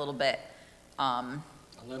Department, a little bit messed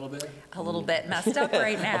up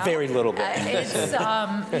right now. A very little bit. It's,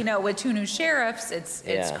 you know, with 2 new sheriffs,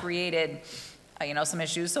 it's created, you know, some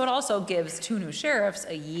issues. So it also gives 2 new sheriffs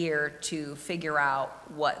a year to figure out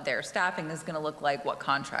what their staffing is going to look like, what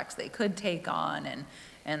contracts they could take on,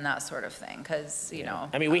 and that sort of thing. Because, you know.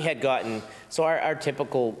 I mean, we had gotten, so our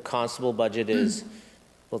typical constable budget is,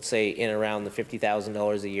 let's say, in around the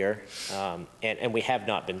 $50,000 a year. And we have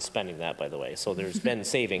not been spending that, by the way. So there's been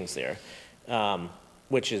savings there,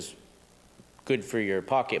 which is good for your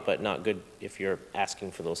pocket, but not good if you're asking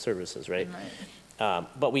for those services, right?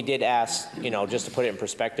 But we did ask, you know, just to put it in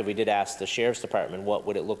perspective, we did ask the sheriff's department, what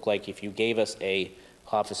would it look like if you gave us a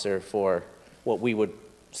officer for what we would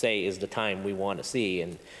say is the time we want to see,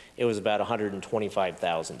 and it was about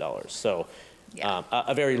 $125,000. So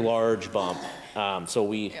a very large bump. So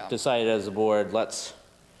we decided as a board, let's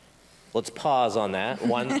pause on that.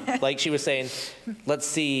 One, like she was saying, let's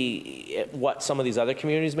see what some of these other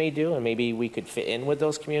communities may do, and maybe we could fit in with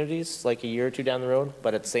those communities like a year or 2 down the road.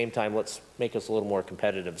 But at the same time, let's make us a little more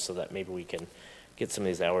competitive so that maybe we can get some of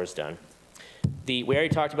these hours done. We already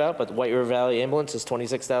talked about, but the White River Valley Ambulance is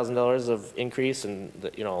 $26,000 of increase, and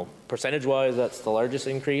you know, percentage-wise, that's the largest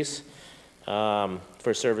increase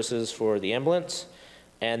for services for the ambulance.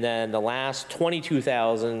 And then the last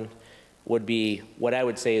 $22,000 would be what I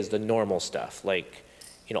would say is the normal stuff, like,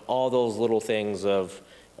 you know, all those little things of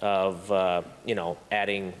you know,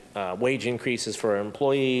 adding wage increases for our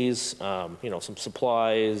employees, you know, some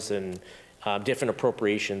supplies and different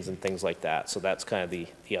appropriations and things like that. So that's kind of the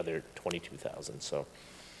other $22,000.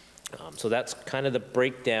 So that's kind of the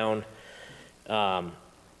breakdown.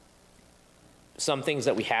 Some things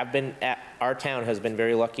that we have been at, our town has been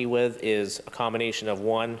very lucky with, is a combination of,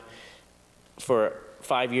 one, for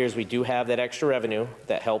 5 years we do have that extra revenue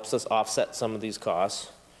that helps us offset some of these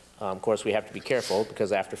costs. Of course, we have to be careful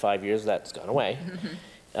because after 5 years that's gone away.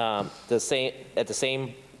 At the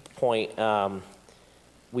same point,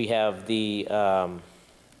 we have the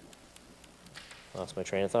lost my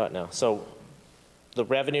train of thought now. So the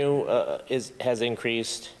revenue has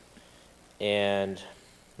increased, and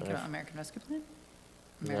Do you want American Rescue Plan?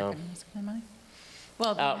 No. American Rescue Plan money?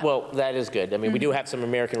 Well, well, that is good. I mean, we do have some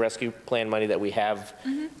American Rescue Plan money that we have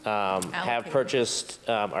purchased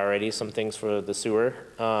already, some things for the sewer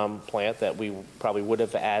plant that we probably would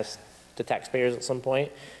have asked the taxpayers at some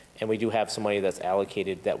point. And we do have some money that's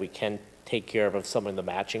allocated that we can take care of some of the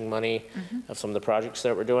matching money of some of the projects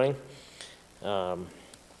that we're doing.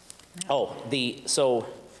 So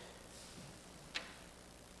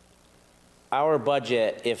our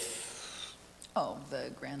budget, Oh,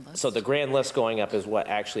 the grand list. so the grand list going up is what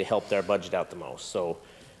actually helped our budget out the most. So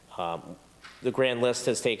the grand list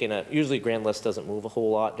has taken usually grand list doesn't move a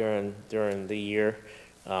whole lot during the year.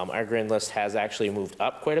 Our grand list has actually moved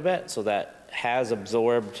up quite a bit, so that has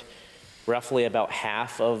absorbed roughly about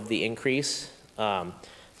half of the increase.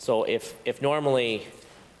 So if normally,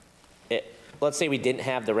 let's say we didn't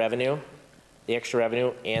have the revenue, the extra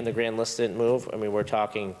revenue, and the grand list didn't move, I mean, we're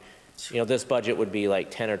talking, this budget would be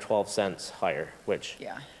like 10 or 12 cents higher, which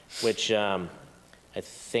I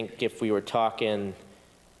think if we were talking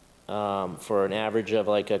for an average of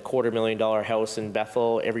like a $250,000 house in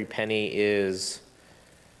Bethel, every penny is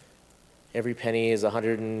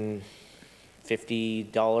 $150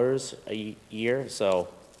 a year. So,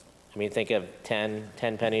 I mean, think of 10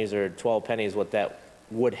 pennies or 12 pennies, what that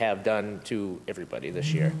would have done to everybody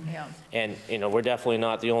this year. Yeah. And, we're definitely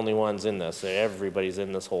not the only ones in this. Everybody's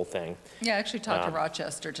in this whole thing. Yeah, I actually talked to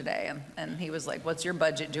Rochester today, and he was like, what's your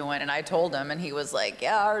budget doing? And I told him, and he was like,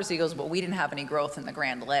 yeah, ours. He goes, well, we didn't have any growth in the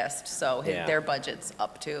grand list, so their budget's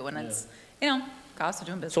up too. And it's, cost of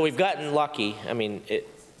doing business. So we've gotten lucky. I mean,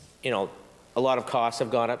 a lot of costs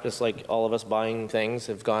have gone up, just like all of us buying things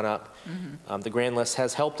have gone up. The grand list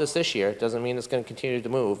has helped us this year. It doesn't mean it's going to continue to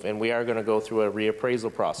move, and we are going to go through a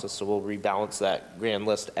reappraisal process, so we'll rebalance that grand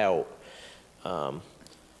list out.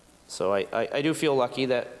 So I do feel lucky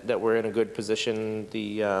that we're in a good position.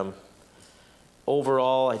 The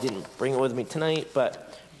overall, I didn't bring it with me tonight,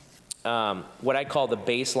 but what I call the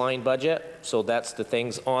baseline budget, so that's the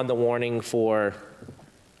things on the warning for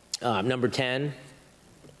number 10.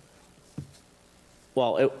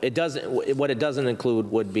 Well, it doesn't, what it doesn't include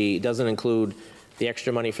would be, it doesn't include the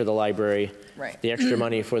extra money for the library, right, the extra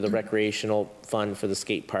money for the recreational fund for the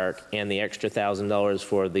skate park, and the extra $1,000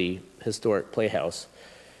 for the historic playhouse.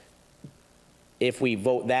 If we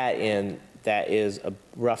vote that in, that is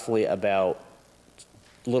roughly about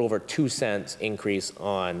a little over 2 cents increase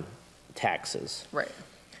on taxes. Right.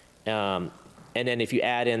 And then if you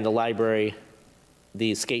add in the library,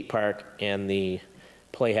 the skate park, and the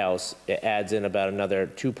playhouse, it adds in about another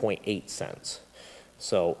 2.8 cents.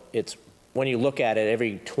 So it's, when you look at it,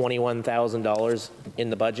 every $21,000 in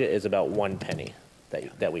the budget is about 1 penny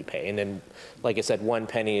that we pay. And then, like I said, 1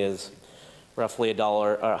 penny is roughly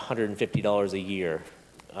 $150 a year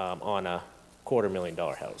on a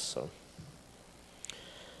 $250,000 house.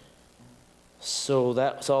 So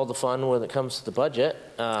that's all the fun when it comes to the budget.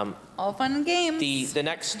 All fun and games. The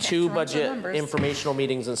next 2 budget informational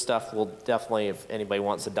meetings and stuff will definitely, if anybody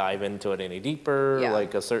wants to dive into it any deeper,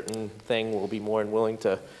 like a certain thing, we'll be more than willing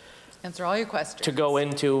to answer all your questions. To go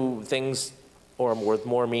into things or with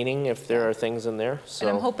more meaning if there are things in there. So.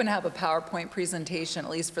 And I'm hoping to have a PowerPoint presentation,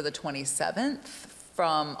 at least for the 27th,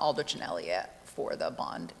 from Aldrich and Elliott for the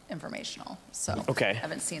bond informational. So I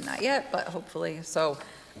haven't seen that yet, but hopefully. So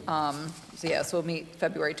we'll meet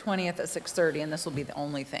February 20th at 6:30, and this will be the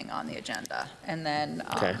only thing on the agenda. And then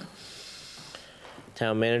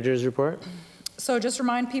Town manager's report. So just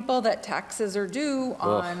remind people that taxes are due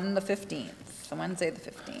on the 15th, so Wednesday the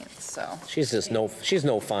 15th. So she's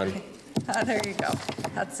no fun. There you go.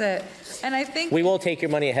 That's it. And I think we will take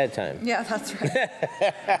your money ahead of time. Yeah, that's right.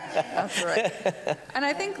 That's right. And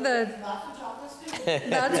I think that's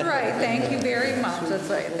right. Thank you very much. That's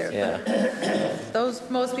right.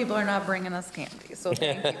 Most people are not bringing us candy, so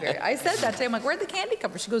thank you very. I said that today. I'm like, where'd the candy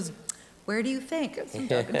come from? She goes, where do you think?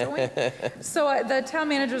 So the town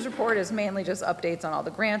manager's report is mainly just updates on all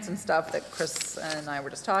the grants and stuff that Chris and I were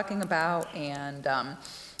just talking about, and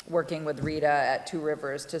working with Rita at Two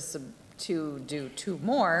Rivers to do 2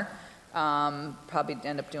 more. Probably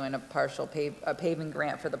end up doing a partial paving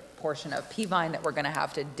grant for the portion of Peavine that we're going to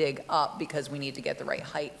have to dig up because we need to get the right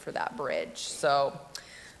height for that bridge. So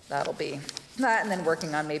that'll be that, and then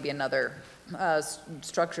working on maybe another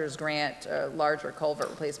structures grant, larger culvert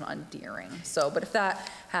replacement on Deering. So, but if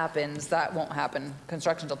that happens, that won't happen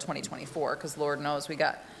construction until 2024, because Lord knows we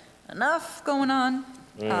got enough going on.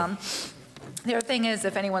 The other thing is,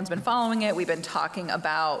 if anyone's been following it, we've been talking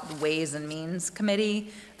about the Ways and Means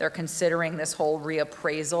Committee. They're considering this whole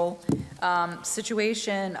reappraisal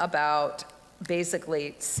situation about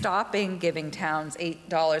basically stopping giving towns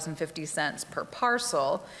 $8.50 per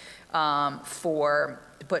parcel to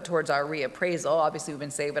put towards our reappraisal. Obviously, we've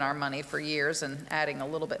been saving our money for years and adding a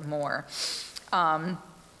little bit more. And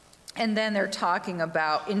then they're talking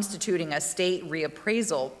about instituting a state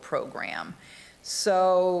reappraisal program.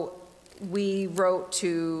 So we wrote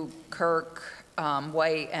to Kirk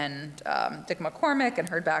White and Dick McCormick and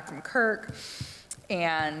heard back from Kirk.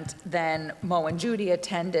 And then Mo and Judy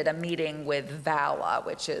attended a meeting with VALA,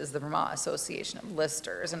 which is the Vermont Association of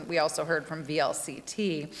Listers. And we also heard from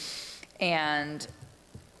VLCT. And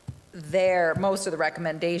most of the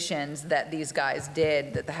recommendations that these guys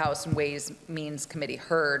did, that the House and Ways Means Committee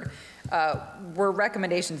heard, were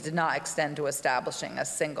recommendations did not extend to establishing a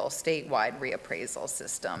single statewide reappraisal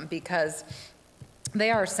system, because they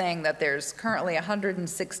are saying that there's currently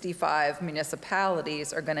 165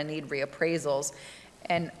 municipalities are going to need reappraisals,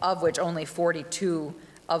 and of which only 42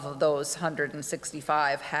 of those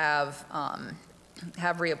 165 have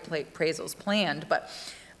reappraisals planned. But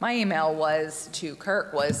my email was to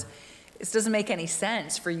Kirk was, this doesn't make any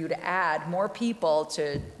sense for you to add more people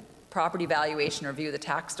to property valuation review, the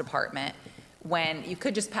tax department, when you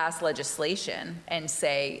could just pass legislation and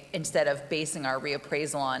say, instead of basing our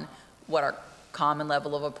reappraisal on what our common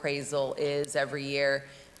level of appraisal is every year,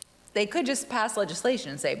 they could just pass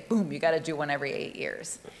legislation and say, boom, you got to do one every 8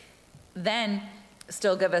 years. Then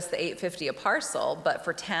still give us the $850 a parcel, but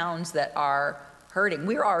for towns that are hurting,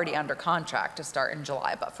 we're already under contract to start in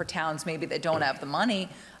July, but for towns maybe that don't have the money,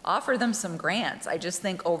 offer them some grants. I just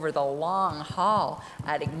think over the long haul,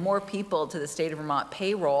 adding more people to the state of Vermont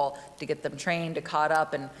payroll to get them trained, to caught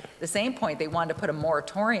up, and the same point they wanted to put a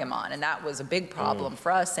moratorium on, and that was a big problem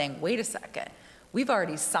for us, saying, wait a second, we've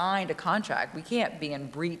already signed a contract. We can't be in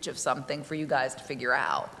breach of something for you guys to figure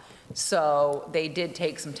out. So they did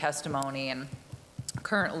take some testimony, and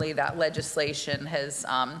currently that legislation has,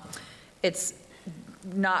 it's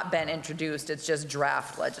not been introduced, it's just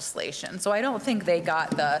draft legislation. So I don't think they got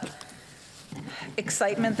the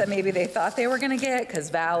excitement that maybe they thought they were gonna get, because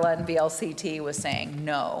VALA and VLCT was saying,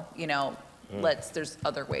 no, you know, there's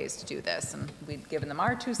other ways to do this. And we'd given them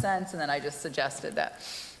our 2 cents, and then I just suggested that,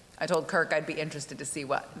 I told Kirk I'd be interested to see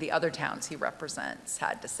what the other towns he represents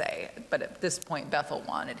had to say. But at this point, Bethel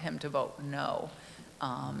wanted him to vote no.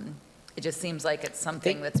 It just seems like it's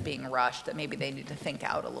something that's being rushed, that maybe they need to think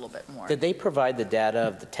out a little bit more. Did they provide the data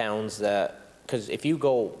of the towns that, because if you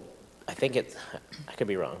go, I think it's, I could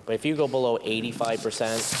be wrong, but if you go below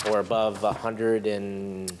 85% or above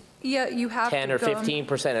 110 Yeah, you have to or go,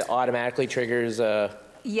 15%, it automatically triggers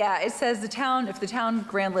yeah, it says the town, if the town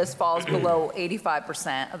grand list falls below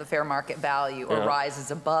 85% of the fair market value or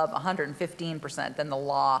rises above 115%, then the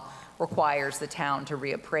law requires the town to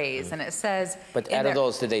reappraise. And it says, but out of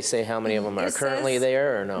those, did they say how many of them are currently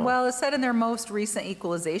there or no? Well, it said in their most recent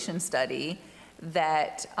equalization study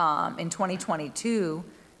that in 2022,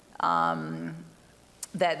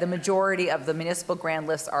 that the majority of the municipal grand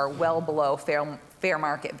lists are well below fair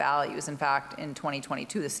market values. In fact, in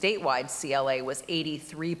 2022, the statewide CLA was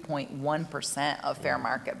 83.1% of fair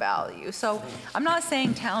market value. So I'm not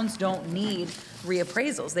saying towns don't need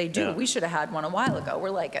reappraisals. They do. Yeah. We should have had one a while ago. We're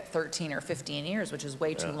like at 13 or 15 years, which is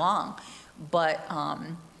way too long. But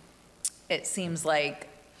it seems like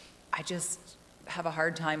I just have a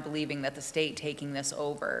hard time believing that the state taking this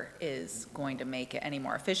over is going to make it any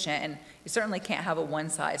more efficient. And you certainly can't have a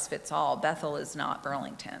one-size-fits-all. Bethel is not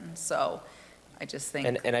Burlington. So I just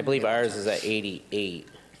think. And I believe ours is at 88.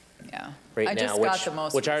 Yeah. Right now,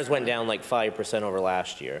 which ours went down like 5% over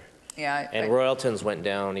last year. Yeah. And Royalton's went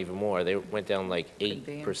down even more. They went down like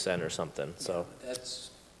 8% or something. So that's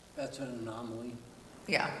an anomaly.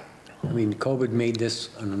 Yeah. I mean, COVID made this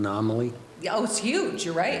an anomaly. Yeah, oh, it's huge.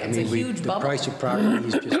 You're right. It's a huge bubble. The price of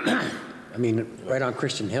properties just, I mean, right on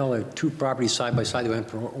Christian Hill, there are 2 properties side by side that went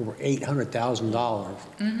for over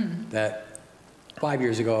 $800,000 that 5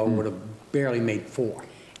 years ago would have barely made 4.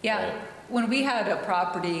 Yeah. When we had a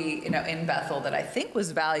property, you know, in Bethel that I think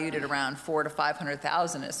was valued at around $400,000 to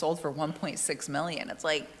 $500,000, it sold for $1.6 million. It's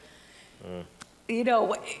like, you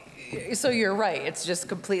know, so you're right. It's just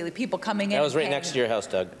completely people coming in. That was right next to your house,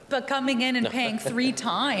 Doug. But coming in and paying 3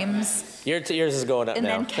 times. Yours is going up and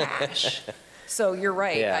now. And then cash. So you're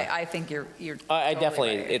right. Yeah. I think you're I totally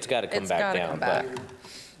definitely, right. it's got to come back down. But.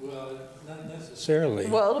 Well, not necessarily.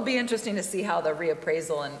 Well, it'll be interesting to see how the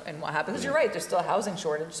reappraisal and what happens. You're right. There's still a housing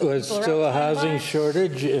shortage. So there's still a housing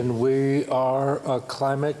shortage, and we are a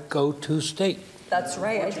climate go-to state. That's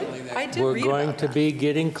right. I did We're read going about to that. be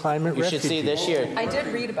getting climate You refugees. should see this year. I did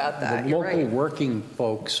read about that. The You're local right. working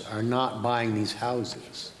folks are not buying these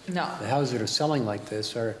houses. No. The houses that are selling like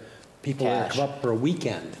this are people that come up for a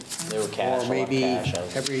weekend. They were cash. Or maybe cash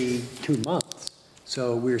every 2 months.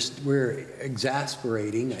 So we're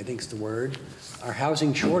exasperating, I think is the word, our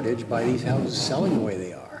housing shortage by these houses selling the way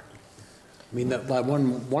they are. I mean,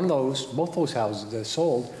 one of those, both those houses that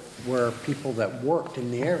sold were people that worked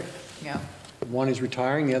in the area. Yeah. One is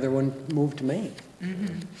retiring, the other one moved to Maine.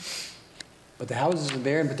 but the houses are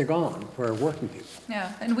there, but they're gone for working people.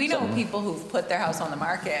 Yeah, and we know people who've put their house on the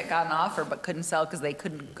market, got an offer, but couldn't sell because they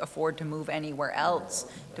couldn't afford to move anywhere else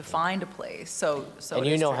to find a place, so. And it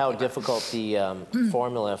you is know how tricky, but- difficult the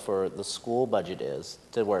formula for the school budget is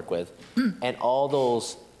to work with. And all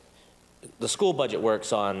those, the school budget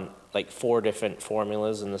works on like 4 different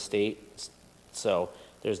formulas in the state. So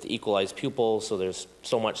there's the equalized pupils, so there's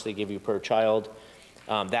so much they give you per child.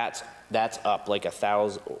 That's up like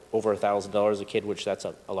over $1,000 a kid, which that's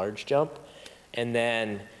a large jump. And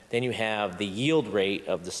then you have the yield rate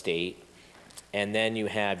of the state, and then you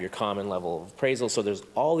have your common level of appraisal. So there's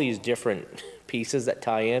all these different pieces that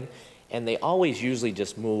tie in, and they always usually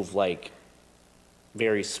just move like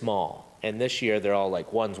very small. And this year they're all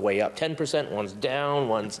like, one's way up 10%, one's down,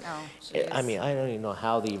 one's, I mean, I don't even know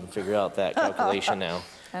how they even figure out that calculation now.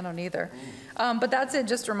 I don't either. But that's it,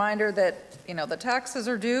 just a reminder that, you know, the taxes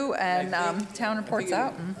are due and town reports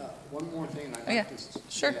out. One more thing. Oh, yeah,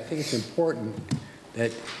 sure. I think it's important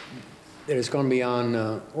that it's going to be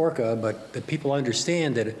on Orca, but that people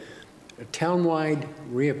understand that a townwide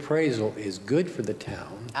reappraisal is good for the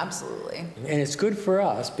town. Absolutely. And it's good for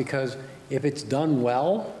us because if it's done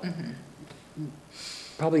well,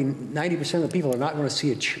 probably 90% of the people are not going to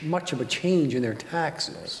see much of a change in their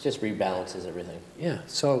taxes. It just rebalances everything. Yeah,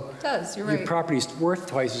 so It does, you're your right. property's worth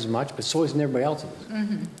twice as much, but so isn't everybody else's.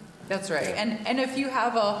 That's right. And if you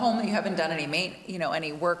have a home that you haven't done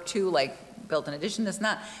any work to, like built an addition, this and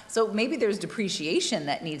that, so maybe there's depreciation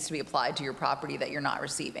that needs to be applied to your property that you're not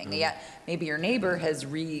receiving. Yet maybe your neighbor has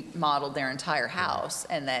remodeled their entire house,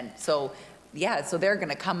 and then so they're going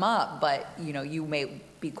to come up, but you may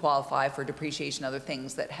be qualified for depreciation, other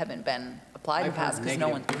things that haven't been applied in the past because no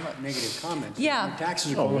one's been looking. Negative comments. Yeah. Your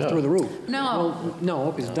taxes are going through the roof.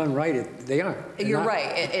 No. If it's done right, they aren't. They're You're not.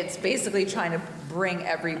 right. It's basically trying to bring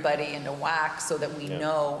everybody into whack so that we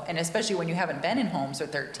know, and especially when you haven't been in homes for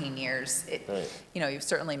 13 years, you've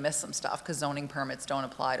certainly missed some stuff because zoning permits don't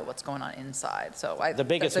apply to what's going on inside. So The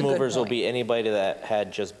biggest that's a good movers will point. be anybody that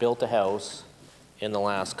had just built a house in the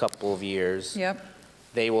last couple of years. Yep.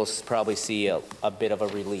 They will probably see a bit of a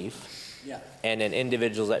relief. Yeah. And then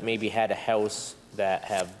individuals that maybe had a house that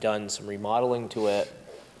have done some remodeling to it,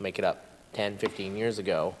 make it up 10, 15 years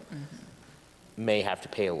ago, may have to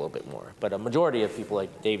pay a little bit more. But a majority of people,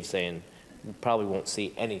 like Dave's saying, probably won't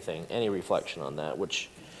see anything, any reflection on that, which,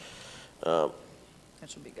 That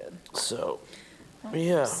should be good. so,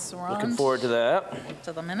 yeah, So we're looking on forward to that.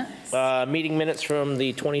 to the minutes. Meeting minutes from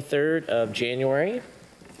the 23rd of January.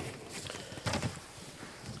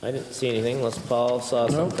 I didn't see anything unless Paul saw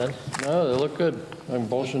something. No, they look good. I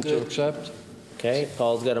motion to accept. Okay,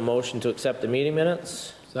 Paul's got a motion to accept the meeting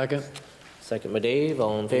minutes. Second? Second by Dave,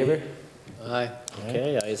 all in favor? Aye.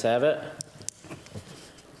 Okay, ayes have it.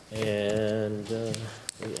 And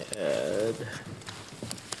we had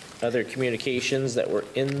other communications that were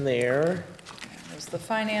in there. There's the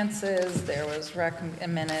finances, there was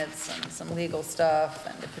minutes and some legal stuff,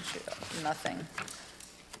 and nothing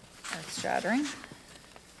earth-shattering.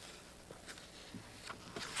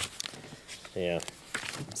 Yeah.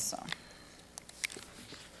 So,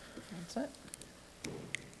 that's it.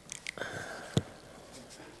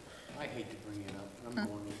 I hate to bring it up, but I'm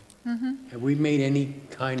going to. Have we made any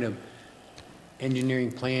kind of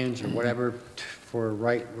engineering plans or whatever for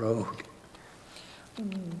Wright Road?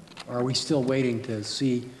 Or are we still waiting to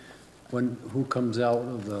see who comes out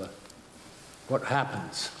of what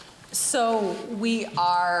happens? So we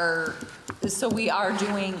are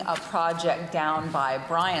doing a project down by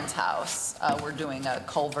Brian's house. We're doing a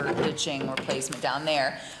culvert ditching replacement down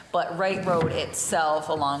there. But Wright Road itself,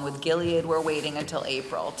 along with Gilead, we're waiting until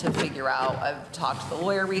April to figure out. I've talked to the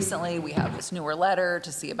lawyer recently. We have this newer letter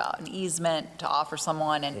to see about an easement to offer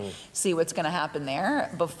someone and see what's going to happen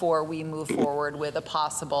there before we move forward with a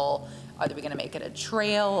possible, are we going to make it a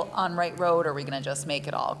trail on Wright Road? Or are we going to just make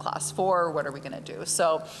it all class 4? What are we going to do?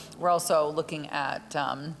 So we're also looking at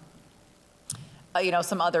some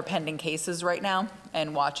other pending cases right now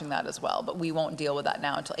and watching that as well, but we won't deal with that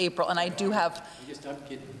now until April. And I do have,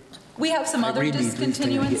 we have some other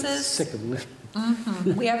discontinuances. Sick of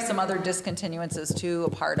listening. We have some other discontinuances too, a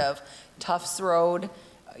part of Tufts Road,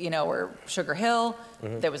 or Sugar Hill.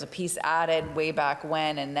 There was a piece added way back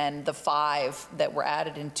when, and then the 5 that were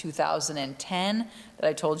added in 2010 that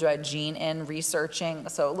I told you I had Jean in researching.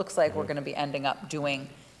 So it looks like we're gonna be ending up doing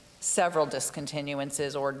several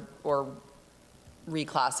discontinuances or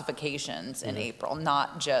reclassifications in April,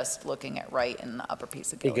 not just looking at Wright and the upper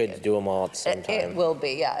piece of Be Gilead. good to do them all at the same time. It will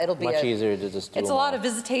be, yeah, it'll be Much easier to just do it's a them lot all. of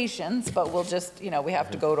visitations, but we'll just, we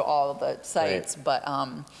have to go to all of the sites, but,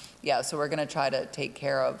 so we're gonna try to take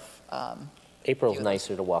care of, April's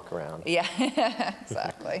nicer to walk around. Yeah,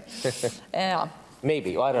 exactly. Yeah.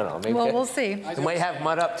 Maybe, well, I don't know. Maybe Well, we'll see. We might have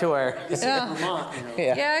mud up to our. Yeah.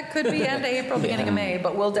 Yeah, it could be end of April, beginning of May,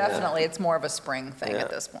 but we'll definitely, it's more of a spring thing at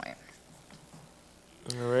this point.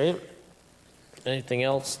 All right. Anything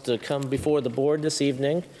else to come before the board this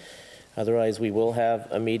evening? Otherwise, we will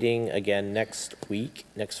have a meeting again next week,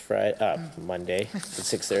 next Friday, Monday at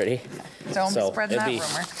 6:30. Don't So spread that rumor.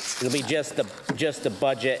 It'll be just the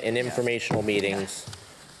budget and informational meetings.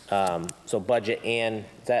 So budget and,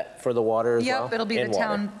 is that for the water as well? Yep, it'll be the And water.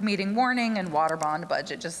 town meeting warning and water bond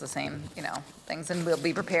budget, just the same, things. And we'll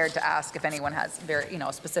be prepared to ask if anyone has very,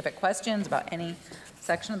 specific questions about any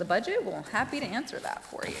section of the budget. We're happy to answer that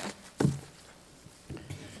for you.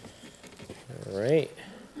 All right.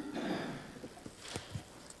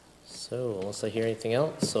 So unless I hear anything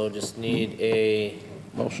else, so just need a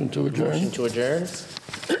Motion to adjourn. motion to adjourn.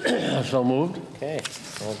 So moved. Okay,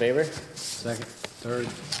 all in favor? Second, third.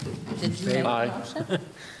 Did you make a Aye. motion?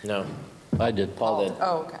 No, I did. Paul did.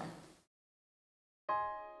 Oh, okay.